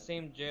same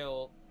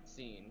jail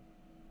scene.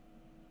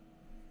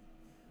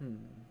 I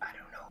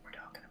don't know what we're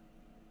talking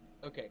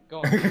about. Okay, go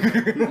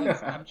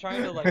on. I'm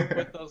trying to like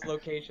put those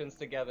locations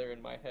together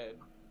in my head.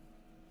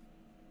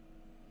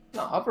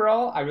 No,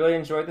 overall, I really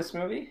enjoyed this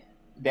movie.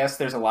 Yes,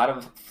 there's a lot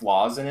of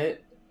flaws in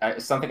it.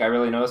 Something I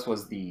really noticed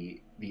was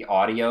the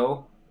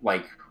audio,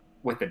 like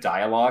with the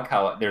dialogue.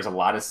 How there's a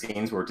lot of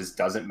scenes where it just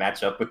doesn't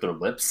match up with their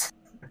lips,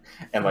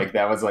 and like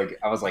that was like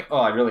I was like, oh,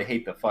 I really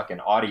hate the fucking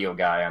audio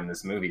guy on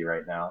this movie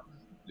right now.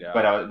 Yeah.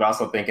 But I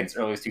also think it's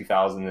early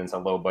 2000s and it's a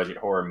low budget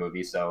horror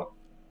movie, so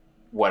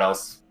what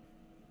else?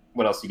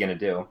 What else are you gonna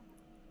do?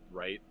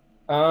 Right.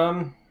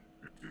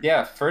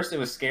 Yeah, first it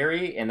was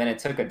scary, and then it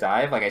took a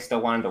dive. Like I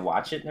still wanted to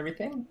watch it and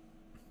everything.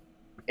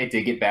 It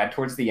did get bad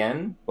towards the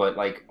end, but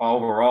like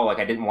overall, like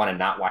I didn't want to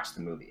not watch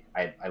the movie.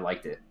 I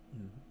liked it.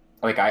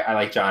 Like I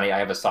like Johnny. I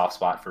have a soft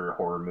spot for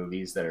horror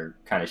movies that are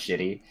kind of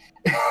shitty.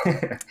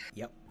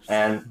 Yep.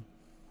 And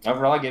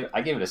overall,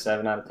 I give it a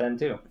 7 out of 10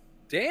 too.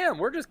 Damn,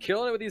 we're just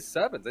killing it with these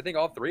 7s. I think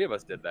all 3 of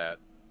us did that.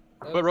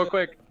 That But was, real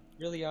quick,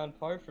 really on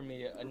par for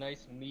me. A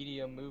nice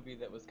medium movie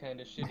that was kind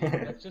of shitty.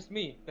 That's just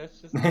me. That's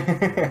just me.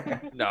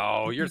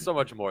 no, you're so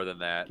much more than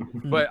that.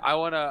 But I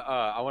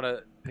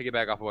wanna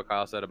piggyback off of what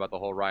Kyle said about the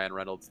whole Ryan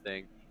Reynolds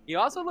thing. He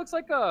also looks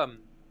like a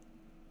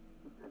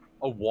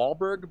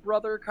Wahlberg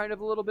brother, kind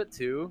of a little bit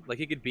too. Like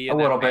he could be in a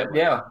that little bit, family.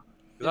 yeah.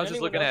 Because I was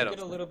just looking at him. Get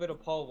a little bit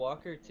of Paul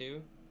Walker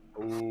too.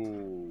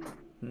 Ooh.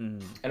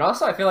 And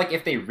also, I feel like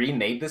if they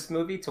remade this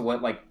movie to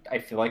what like I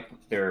feel like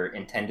their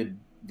intended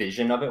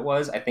vision of it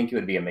was, I think it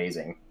would be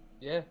amazing.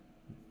 Yeah.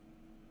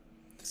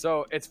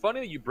 So it's funny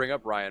that you bring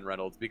up Ryan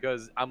Reynolds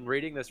because I'm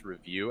reading this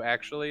review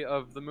actually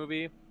of the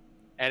movie,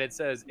 and it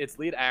says its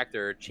lead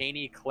actor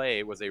Chaney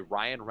Clay was a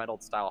Ryan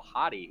Reynolds style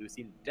hottie who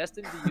seemed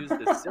destined to use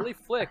this silly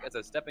flick as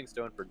a stepping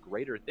stone for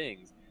greater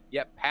things,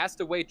 yet passed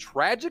away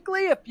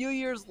tragically a few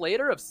years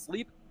later of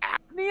sleep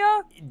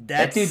apnea.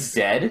 That dude's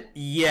dead?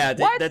 Yeah,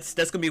 What? that's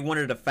gonna be one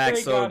of the facts.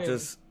 They So got him.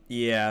 just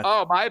yeah.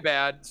 Oh, my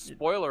bad.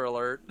 Spoiler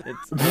alert.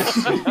 It's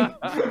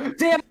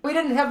Damn, we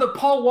didn't have the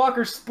Paul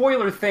Walker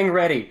spoiler thing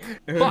ready.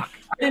 Fuck!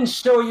 I didn't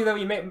show you that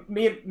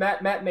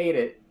Matt made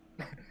it.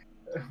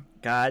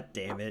 God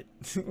damn it.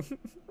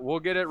 We'll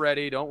get it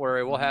ready. Don't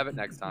worry. We'll have it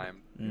next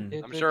time.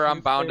 Mm. I'm sure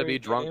I'm bound to be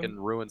drunk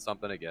and ruin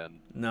something again.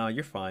 No,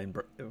 you're fine,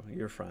 bro.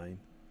 You're fine.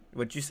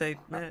 What'd you say,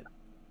 Matt?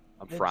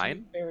 I'm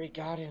frying? Barry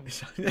got him.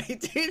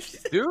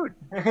 Dude,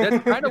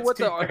 that's kind of what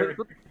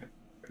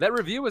that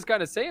review was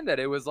kind of saying, that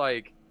it was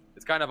like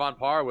it's kind of on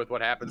par with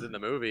what happens in the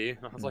movie.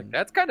 I was like,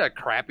 that's kind of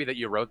crappy that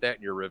you wrote that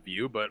in your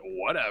review, but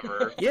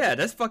whatever. Yeah,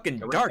 that's fucking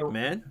dark,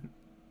 man.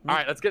 All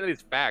right, let's get into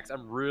these facts.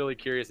 I'm really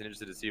curious and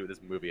interested to see what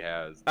this movie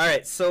has. All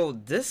right, so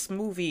this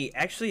movie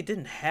actually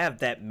didn't have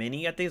that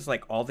many. I think it's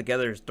like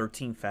altogether is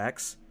 13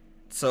 facts.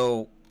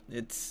 So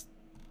it's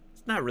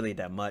not really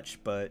that much,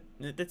 but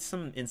it's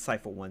some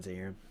insightful ones in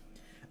here.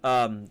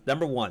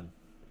 Number 1,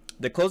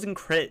 the closing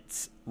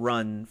credits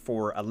run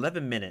for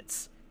 11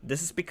 minutes.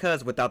 This is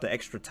because without the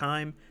extra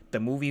time, the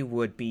movie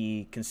would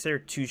be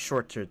considered too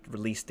short to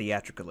release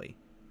theatrically.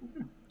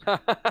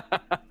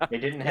 They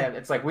didn't have.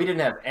 It's like we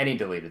didn't have any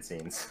deleted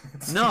scenes.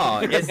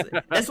 No,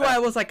 that's why I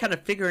was like kind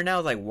of figuring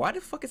out, like, why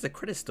the fuck is the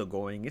credit still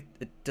going?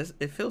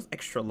 It feels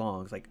extra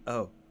long. It's like,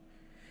 oh,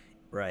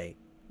 right,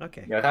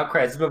 okay, Yeah, without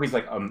credits, this movie's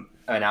like an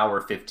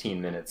hour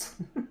 15 minutes.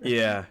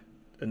 yeah.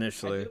 I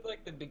Initially, do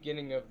like the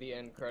beginning of the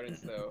end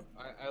credits though.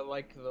 I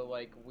like the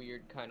like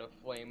weird kind of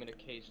flame and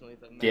occasionally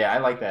the Yeah, I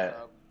mask like comes that.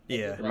 up.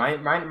 Yeah.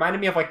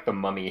 Reminded me of like the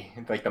Mummy,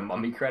 like the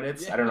Mummy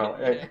credits. I don't know,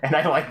 Yeah. and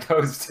I like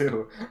those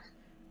too.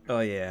 oh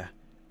yeah.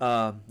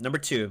 Number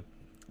 2,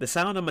 the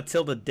sound of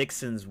Matilda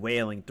Dixon's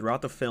wailing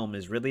throughout the film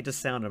is really the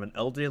sound of an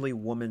elderly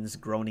woman's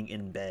groaning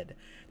in bed.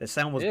 The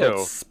sound was Ew.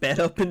 both sped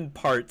up in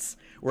parts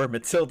where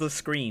Matilda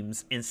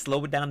screams and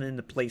slowed down in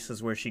the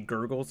places where she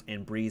gurgles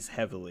and breathes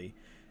heavily.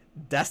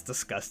 That's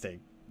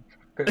disgusting.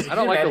 I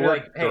don't like the Imagine,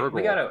 word hey,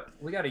 gurgle.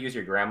 we gotta use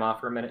your grandma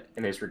for a minute,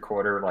 and they just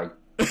record her like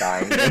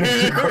dying. And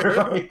they record her,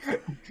 like-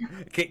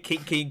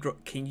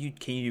 Can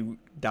you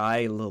die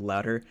a little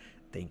louder?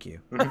 Thank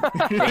you.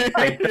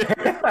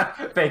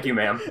 Thank you,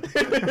 ma'am.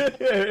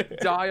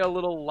 Die a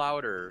little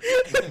louder.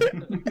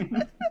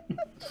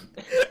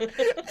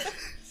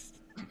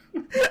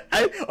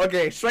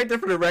 Okay, straight there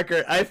for the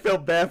record. I feel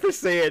bad for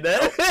saying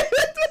that.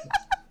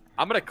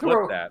 I'm gonna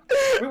clip that.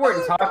 We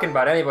weren't talking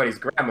about anybody's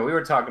grandma. We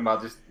were talking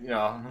about just Oh,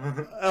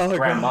 God.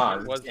 grandmas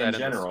When was in that in the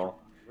general.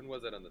 When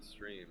was that on the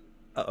stream?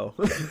 Uh-oh.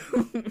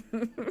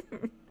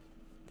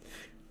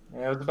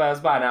 Yeah, it was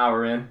about an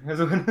hour in.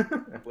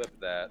 Clip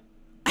that.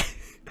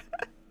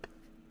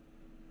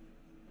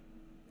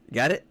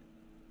 Got it?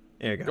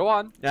 There you go. Go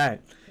on. All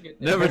right.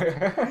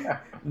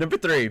 Number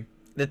 3.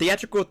 The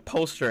theatrical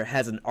poster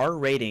has an R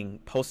rating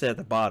posted at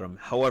the bottom.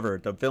 However,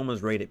 the film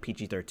is rated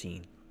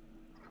PG-13.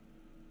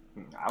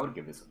 I would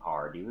give this a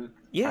hard, dude.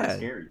 Yeah.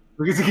 Kinda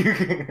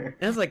scary. And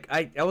it's like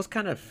I was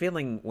kind of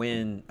feeling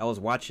when I was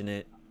watching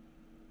it,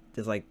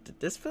 it's like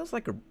this feels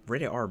like a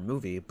rated R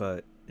movie,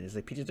 but it's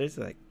like PG-13.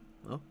 Like,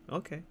 oh,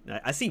 okay.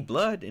 I see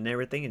blood and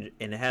everything,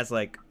 and it has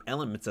like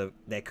elements of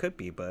that could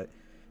be, but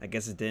I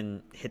guess it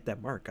didn't hit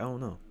that mark. I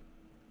don't know.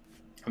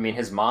 I mean,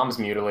 his mom's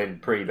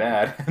mutilated pretty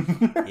bad.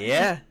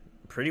 Yeah,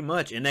 pretty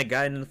much. And that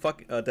guy in the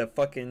that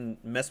fucking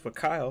mess with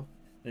Kyle,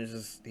 it's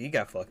just he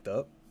got fucked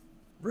up,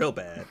 real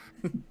bad.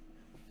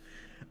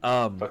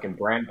 Fucking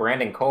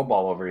Brandon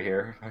Cobalt over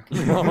here.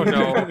 Oh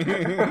no.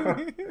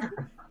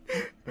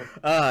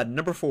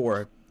 Number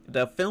 4.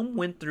 The film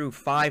went through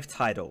 5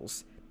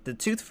 titles: The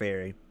Tooth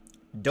Fairy,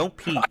 Don't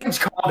Peek. I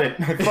just called it.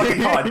 I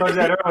fucking called it. I told you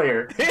that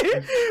earlier.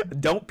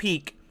 Don't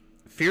Peek,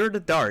 Fear of the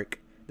Dark,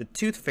 The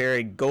Tooth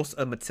Fairy, Ghost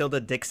of Matilda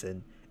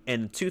Dixon,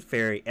 and The Tooth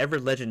Fairy, Every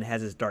Legend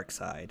Has Its Dark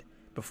Side,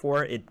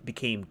 before it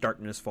became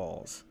Darkness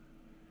Falls.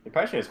 They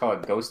probably should just call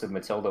it Ghost of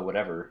Matilda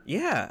whatever.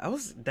 Yeah,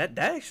 that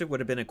actually would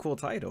have been a cool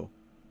title.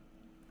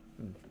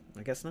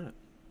 I guess not.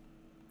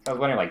 I was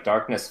wondering, like,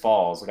 Darkness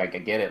Falls. Like, I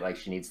get it, like,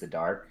 she needs the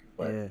dark,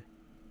 but... Yeah.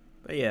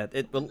 But yeah,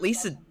 at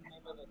least it...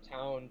 Name of the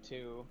town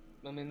too.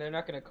 I mean, they're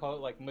not gonna call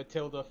it like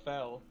Matilda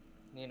Fell,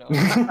 you know.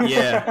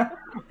 Yeah.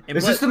 And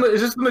Is this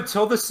the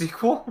Matilda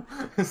sequel?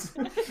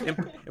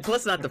 and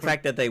plus not the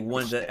fact that they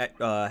wanted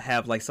to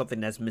have like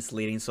something that's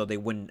misleading so they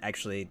wouldn't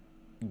actually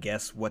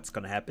guess what's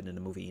going to happen in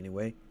the movie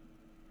anyway.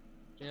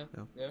 Yeah.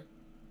 No.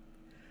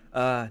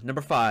 Yeah.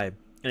 Number 5.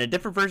 In a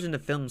different version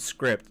of the film's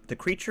script, the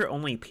creature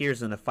only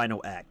appears in the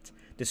final act.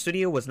 The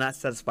studio was not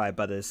satisfied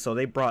by this, so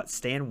they brought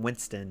Stan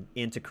Winston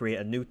in to create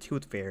a new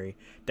Tooth Fairy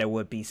that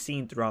would be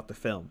seen throughout the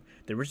film.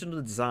 The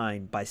original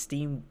design by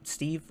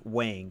Steve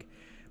Wang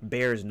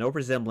bears no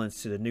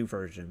resemblance to the new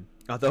version,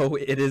 although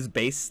it is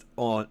based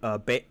on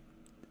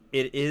it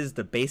is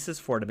the basis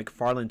for the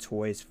McFarlane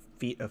Toys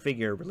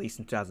figure released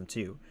in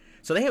 2002.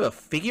 So they have a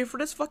figure for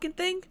this fucking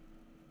thing?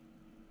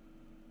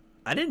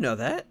 I didn't know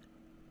that.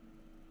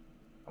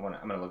 I'm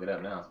gonna look it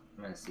up now.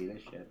 I'm gonna see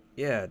this shit.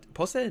 Yeah,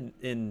 post that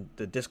in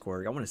the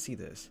Discord. I want to see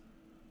this.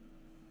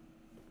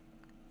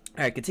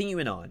 Alright,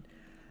 continuing on.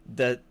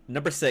 The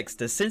number 6,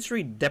 the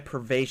sensory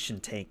deprivation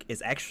tank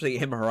is actually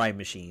an MRI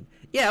machine.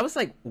 Yeah, I was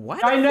like, why?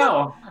 I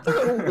know.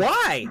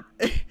 Why?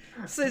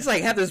 So it's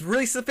like have this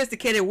really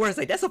sophisticated words.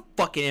 Like that's a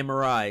fucking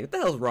MRI. What the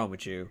hell's wrong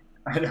with you?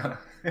 I know.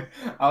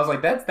 I was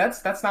like,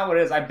 that's not what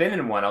it is. I've been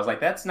in one. I was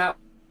like, that's not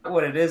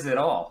what it is at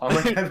all. I'm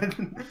like,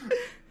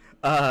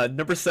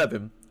 Number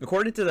 7.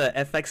 According to the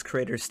FX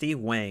creator Steve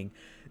Wang,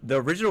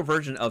 the original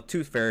version of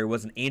Tooth Fairy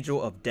was an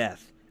angel of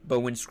death, but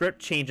when script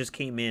changes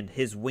came in,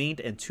 his winged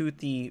and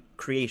toothy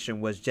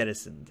creation was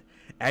jettisoned.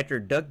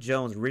 Actor Doug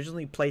Jones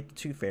originally played the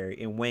Tooth Fairy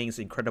in Wang's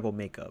incredible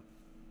makeup.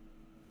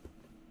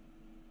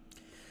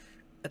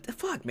 What the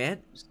fuck, man?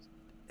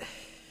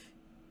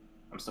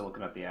 I'm still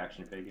looking up the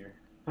action figure.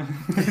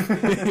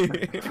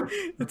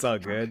 It's all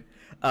good.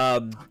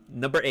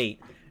 Number 8.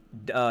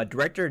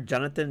 Director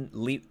Jonathan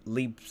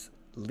Liebesman.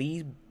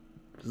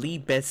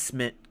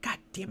 God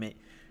damn it.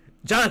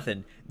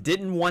 Jonathan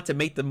didn't want to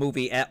make the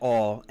movie at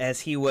all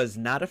as he was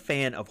not a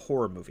fan of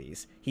horror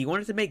movies. He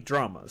wanted to make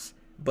dramas,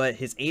 but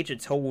his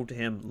agent told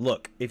him,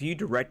 look, if you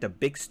direct a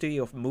big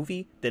studio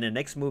movie, then the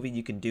next movie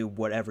you can do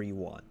whatever you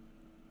want.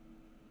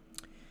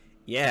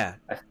 Yeah.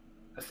 I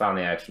found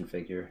the action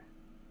figure.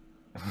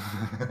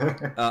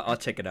 I'll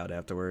check it out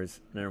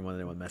afterwards. Never want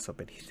anyone to mess up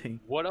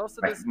anything. What else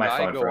did this My guy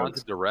phone go on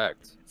froze. to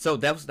direct? So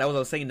that was what I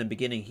was saying in the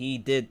beginning. He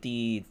did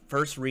the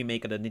first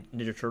remake of the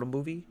Ninja Turtle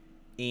movie,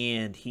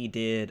 and he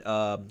did.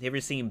 Have you ever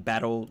seen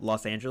Battle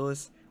Los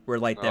Angeles? Where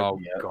like that? Oh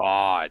yeah.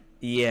 God!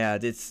 Yeah,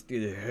 it's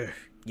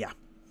yeah.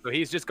 So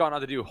he's just gone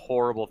on to do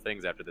horrible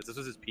things after this. This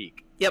was his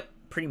peak. Yep,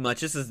 pretty much.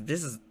 This is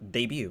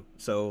debut.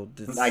 So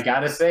this, I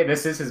gotta say,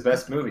 this is his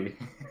best movie.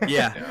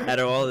 yeah, out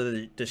of all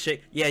the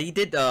shit. Yeah, he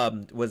did.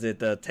 Was it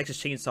the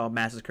Texas Chainsaw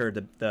Massacre?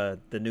 The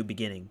New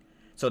Beginning.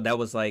 So that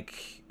was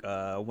like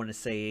I want to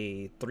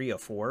say 3 or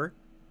 4.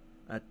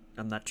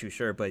 I'm not too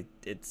sure, but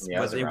it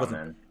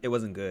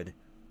wasn't good.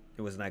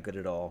 It was not good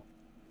at all.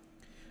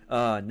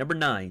 Number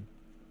 9,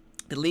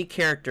 the lead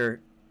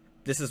character.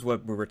 This is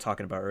what we were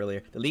talking about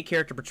earlier. The lead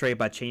character portrayed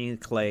by Channing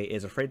Clay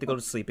is afraid to go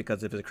to sleep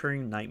because of his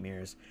recurring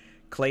nightmares.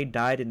 Clay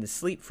died in his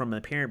sleep from an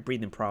apparent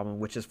breathing problem,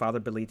 which his father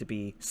believed to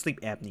be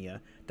sleep apnea.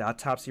 The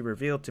autopsy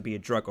revealed to be a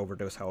drug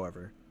overdose,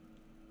 however.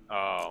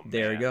 Oh,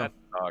 There you man, go. That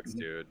sucks,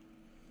 dude.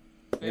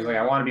 He's like,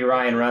 I want to be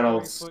Ryan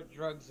Reynolds. Put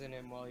drugs in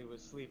him while he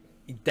was sleeping.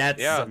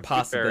 That's Yeah, a Tooth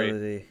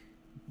possibility.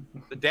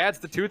 The dad's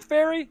the Tooth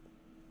Fairy.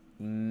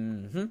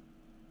 Mm-hmm. He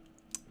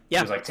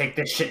Yeah. was like, take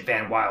this shit,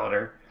 Van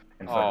Wilder,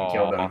 and fucking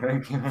killed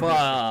him.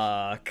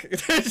 Fuck.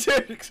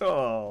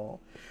 Oh.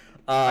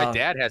 My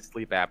dad has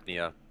sleep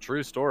apnea.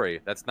 True story.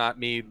 That's not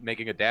me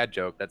making a dad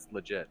joke. That's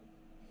legit.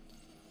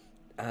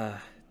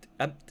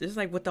 It's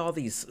like with all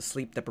these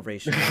sleep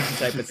deprivation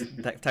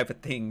type of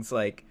things.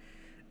 Like,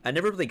 I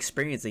never really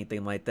experienced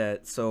anything like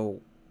that.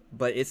 So,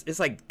 but it's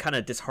like kind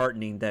of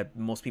disheartening that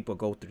most people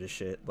go through this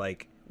shit.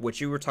 Like what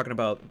you were talking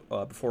about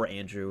before,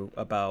 Andrew,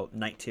 about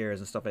night terrors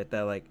and stuff like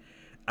that. Like,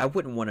 I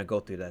wouldn't want to go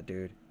through that,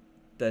 dude.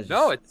 That's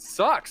No, just, it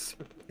sucks.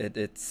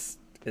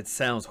 it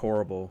sounds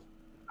horrible.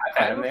 I've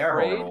had them. I'm They are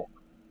afraid- horrible.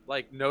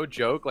 Like, no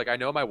joke. Like, I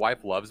know my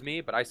wife loves me,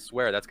 but I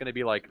swear that's gonna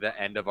be like the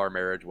end of our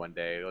marriage one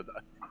day.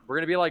 We're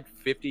gonna be like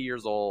 50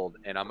 years old,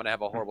 and I'm gonna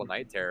have a horrible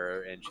night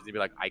terror, and she's gonna be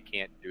like, I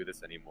can't do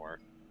this anymore.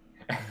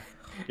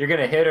 You're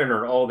gonna hit her in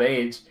her old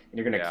age, and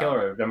you're gonna Yeah. kill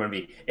her. I'm gonna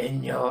be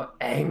in your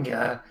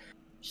anger.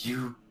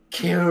 You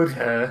killed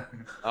her.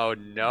 Oh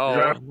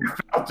no. You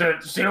felt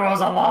it. She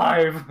was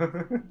alive.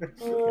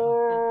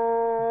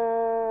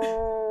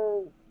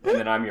 And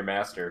then I'm your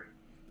master.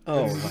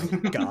 Oh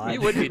my god. He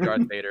would be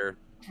Darth Vader.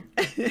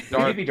 You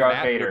could be Darth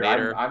Master Vader.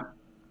 Vader. I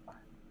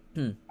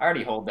Hmm.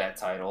 already hold that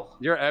title.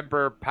 You're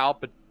Emperor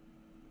Palpadick.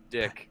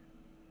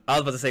 I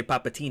was about to say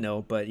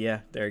Papatino, but yeah,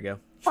 there you go.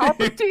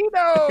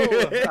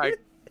 Palpatino. Right.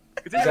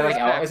 Is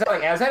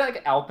that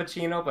like Al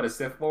Pacino but a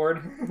Sith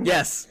Lord?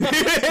 Yes.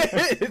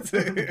 Let's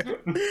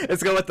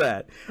go with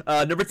that.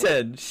 Number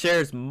 10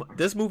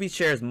 this movie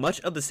shares much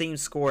of the same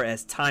score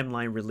as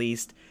Timeline,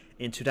 released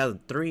in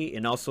 2003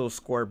 and also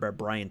scored by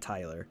Brian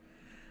Tyler.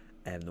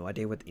 I have no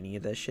idea what any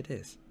of that shit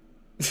is.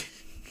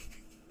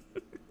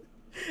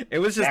 It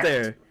was just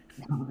there.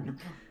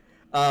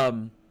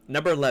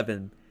 Number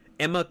 11,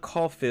 Emma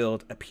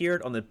Caulfield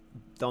appeared on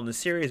the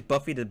series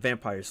Buffy the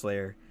Vampire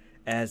Slayer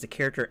as the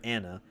character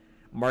Anna.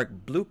 Mark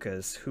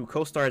Blucas, who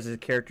co-stars as the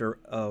character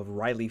of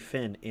Riley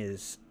Finn in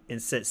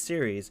said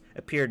series,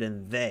 appeared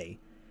in They,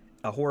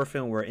 a horror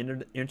film where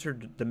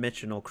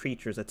interdimensional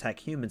creatures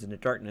attack humans in the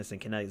darkness and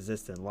cannot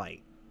exist in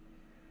light.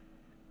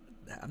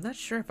 I'm not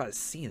sure if I've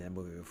seen that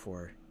movie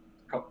before.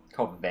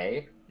 Called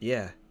They?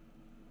 Yeah.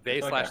 They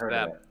I feel like I slash heard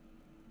of them. it.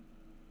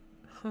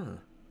 Huh.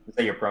 Is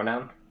that your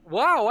pronoun?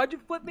 Wow, why'd you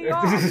flip me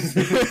off?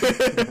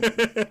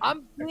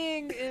 I'm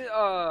being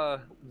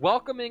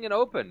welcoming and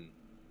open.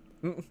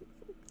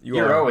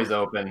 You're always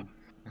open.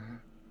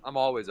 I'm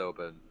always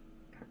open.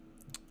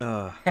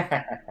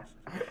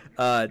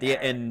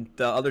 and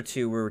the other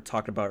two we were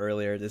talking about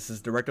earlier. This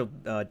is director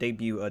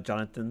debut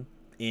Jonathan,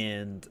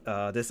 and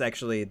this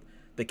actually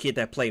the kid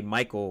that played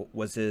Michael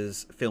was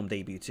his film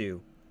debut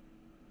too.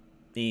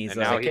 He's And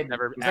now that he's kid-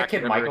 never is that acted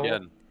kid ever Michael?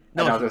 again.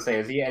 No, I no, was gonna say,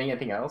 is he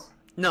anything else?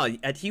 no,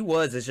 he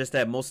was. It's just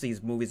that most of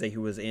these movies that he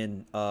was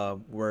in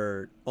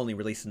were only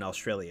released in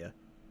Australia.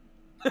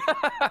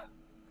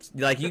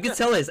 Like you can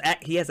tell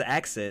he has an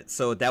accent,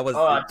 so that was.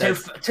 Oh,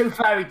 that's- Tooth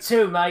Fairy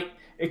 2, mate.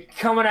 It's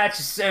coming at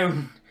you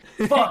soon.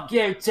 Fuck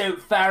you,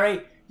 Tooth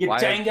Fairy. You Why-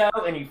 dango.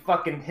 And he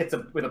fucking hits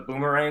with a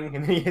boomerang,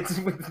 and then he hits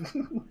with...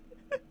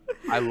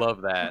 I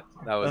love that.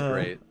 That was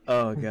great.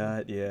 Oh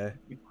god, yeah.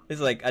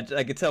 It's like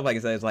I could tell, like I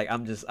said, it's like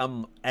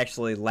I'm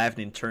actually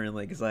laughing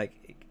internally because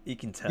like you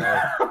can tell.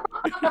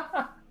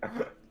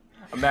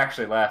 I'm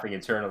actually laughing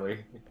internally.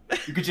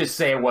 You could just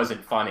say it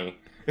wasn't funny.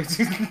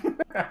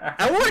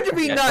 I wanted to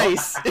be Yeah,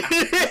 nice.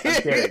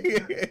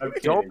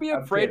 Don't be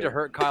I'm afraid to kidding.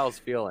 hurt Kyle's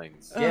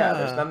feelings. Yeah,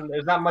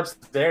 there's not much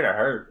there to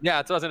hurt. Yeah,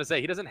 that's what I was gonna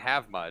say. He doesn't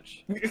have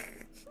much. Do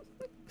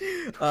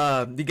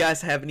you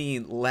guys have any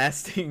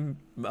lasting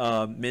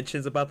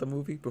mentions about the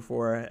movie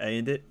before I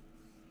end it?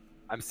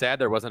 I'm sad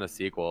there wasn't a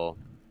sequel.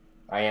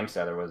 I am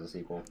sad there was a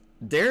sequel.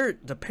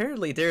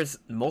 Apparently there's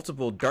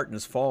multiple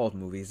Darkness Falls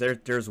movies.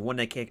 There's one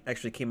that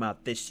actually came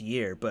out this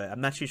year, but I'm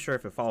not too sure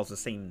if it follows the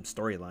same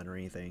storyline or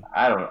anything.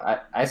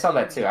 I saw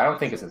that too. I don't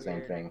think it's the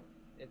same thing.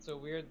 It's a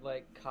weird,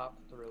 like, cop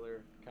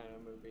thriller kind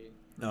of movie.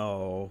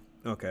 Oh,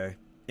 okay.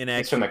 In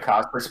It's from the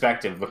cop's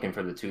perspective, looking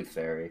for the Tooth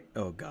Fairy.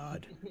 Oh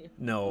god,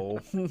 no,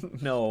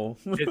 no.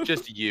 It's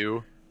just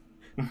you.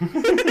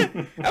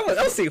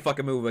 I'll see a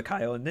fucking movie with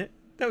Kyle in it.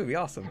 That would be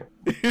awesome.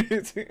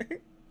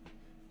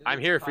 I'm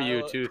here for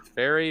you, Tooth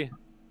Fairy.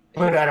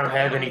 But I don't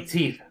have any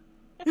teeth.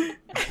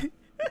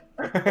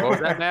 What was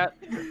that, Matt?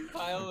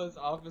 Kyle is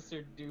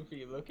Officer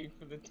Doofy looking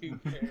for the Tooth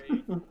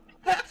Fairy.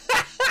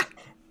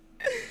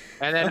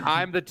 And then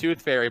I'm the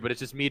Tooth Fairy, but it's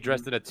just me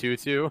dressed in a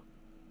tutu.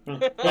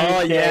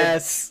 Oh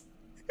yes.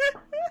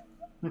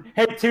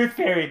 Hey, Tooth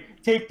Fairy,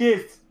 take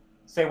this.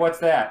 Say, what's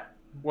that?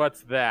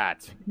 What's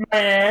that? My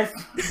ass.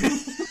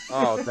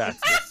 Oh, that's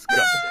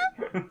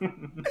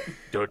disgusting.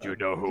 Don't you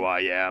know who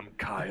I am,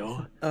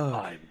 Kyle? Oh,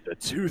 I'm the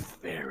Tooth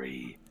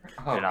Fairy,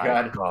 Oh and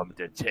I've God. come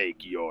to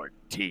take your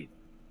teeth.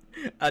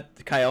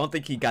 Kyle, I don't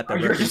think he got Oh,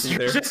 that you're reference just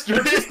either.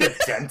 you're just a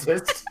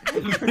dentist.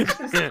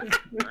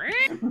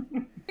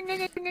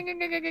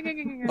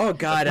 Oh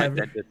god, My I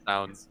dentist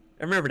sounds.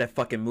 remember that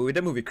fucking movie.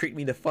 That movie creeped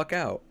me the fuck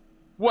out.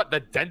 What, the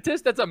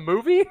dentist? That's a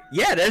movie?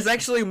 Yeah, that's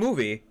actually a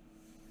movie.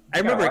 I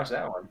gotta remember. watch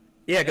that one.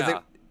 Yeah, because Yeah.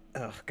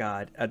 oh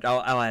god,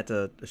 I'll have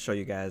to show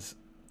you guys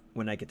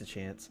when I get the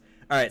chance.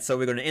 All right, so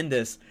we're going to end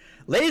this,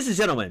 ladies and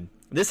gentlemen.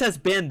 This has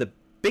been the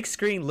Big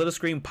Screen Little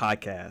Screen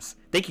podcast.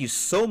 Thank you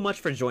so much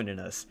for joining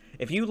us.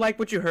 If you like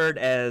what you heard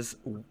as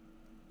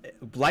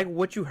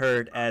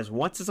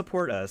want to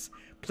support us,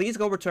 please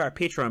go over to our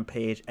Patreon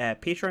page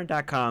at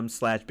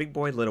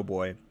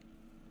patreon.com/bigboylittleboy.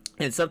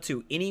 and sub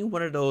to any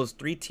one of those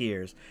 3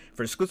 tiers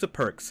for exclusive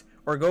perks,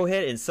 or go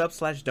ahead and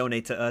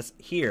sub/donate to us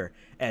here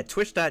at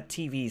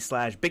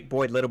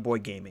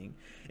twitch.tv/bigboylittleboygaming.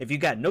 If you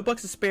got no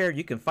bucks to spare,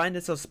 you can find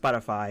us on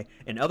Spotify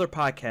and other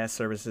podcast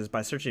services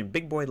by searching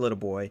Big Boy Little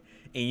Boy,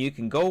 and you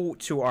can go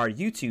to our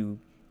YouTube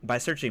by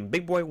searching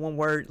Big Boy one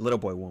word, Little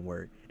Boy one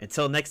word.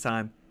 Until next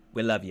time,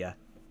 we love ya.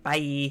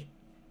 Bye.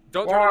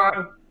 Don't turn it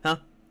off. Huh?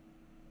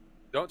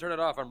 Don't turn it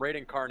off. I'm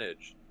raiding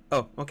Carnage.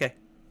 Oh, okay.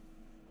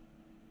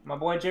 My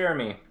boy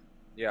Jeremy.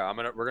 Yeah,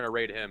 we're gonna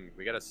raid him.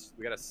 We gotta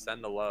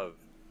send the love.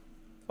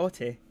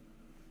 Ote.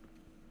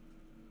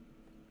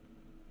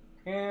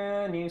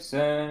 Can you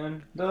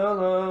send the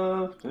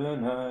love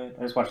tonight?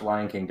 I just watched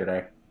Lion King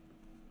today.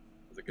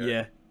 Was it good?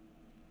 Yeah.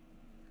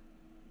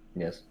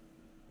 Yes.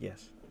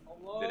 Yes.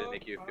 Did it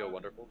make you feel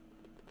wonderful?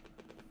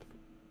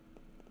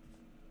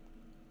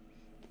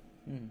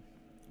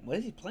 What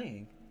is he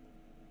playing?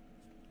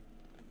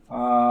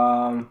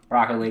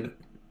 Rocket League.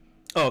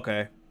 Oh,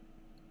 okay.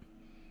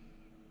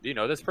 Do you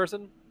know this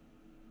person?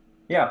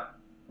 Yeah.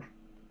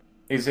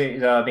 He's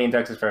being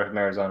Texas from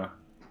Arizona.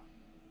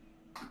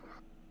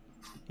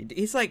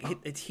 He's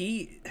like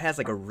he has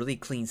like a really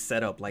clean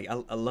setup. Like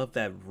I love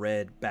that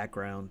red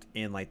background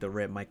and like the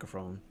red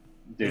microphone.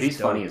 Dude,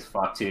 he's funny as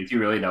fuck too. If you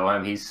really know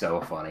him, he's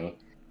so funny.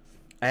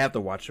 I have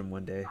to watch him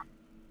one day.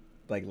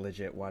 Like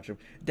legit watch him.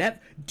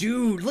 That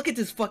dude, look at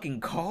this fucking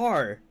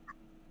car.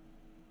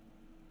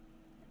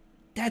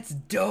 That's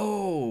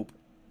dope.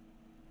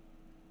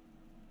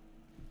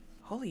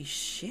 Holy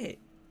shit.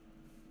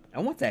 I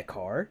want that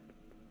car.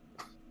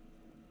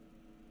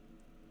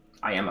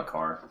 I am a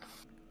car.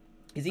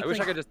 Is he I wish I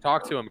playing- could just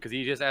talk to him because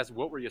he just asked,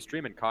 "What were you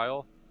streaming,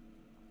 Kyle?"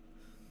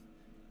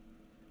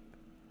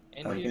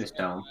 And Oh, you he's just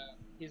tell him.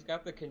 he's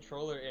got the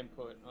controller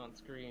input on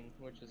screen,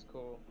 which is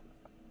cool.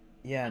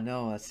 Yeah,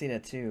 no, I see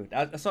that too.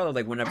 I saw it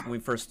like whenever we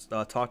first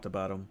talked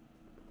about him.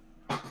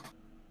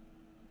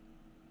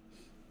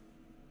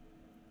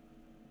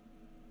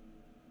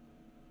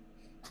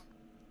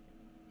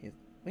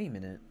 Wait a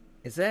minute.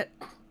 Is that?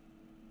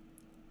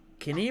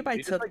 Can anybody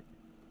He just, tell? like-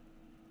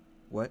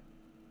 What?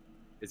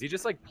 Is he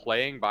just like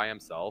playing by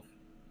himself?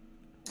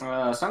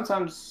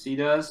 Sometimes he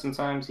does.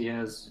 Sometimes he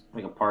has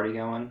like a party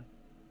going.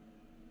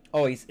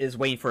 Oh, he's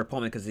waiting for an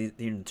opponent because he's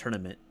in the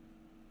tournament.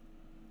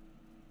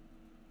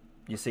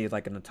 You see,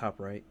 like in the top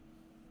right.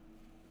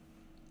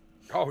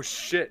 Oh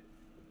shit!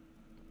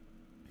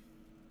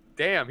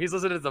 Damn, he's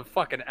listening to the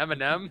fucking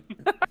Eminem.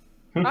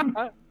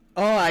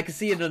 Oh, I can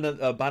see it in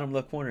the bottom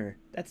left corner.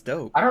 That's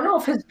dope. I don't know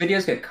if his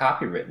videos get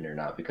copywritten or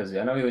not because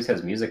I know he always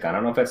has music on. I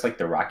don't know if that's like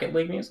the Rocket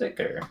League music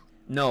or.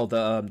 No,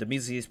 the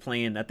music he's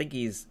playing, I think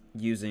he's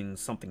using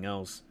something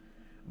else.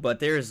 But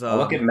there's Oh,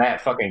 look at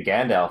Matt fucking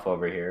Gandalf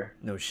over here.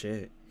 no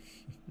shit.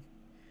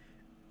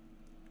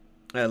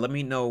 Let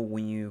me know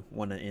when you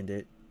want to end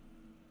it.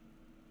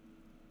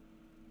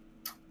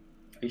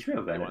 You should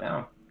have been it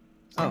now.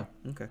 Oh,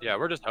 okay. Yeah,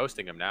 we're just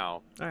hosting him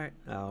now. All right,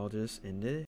 I'll just end it.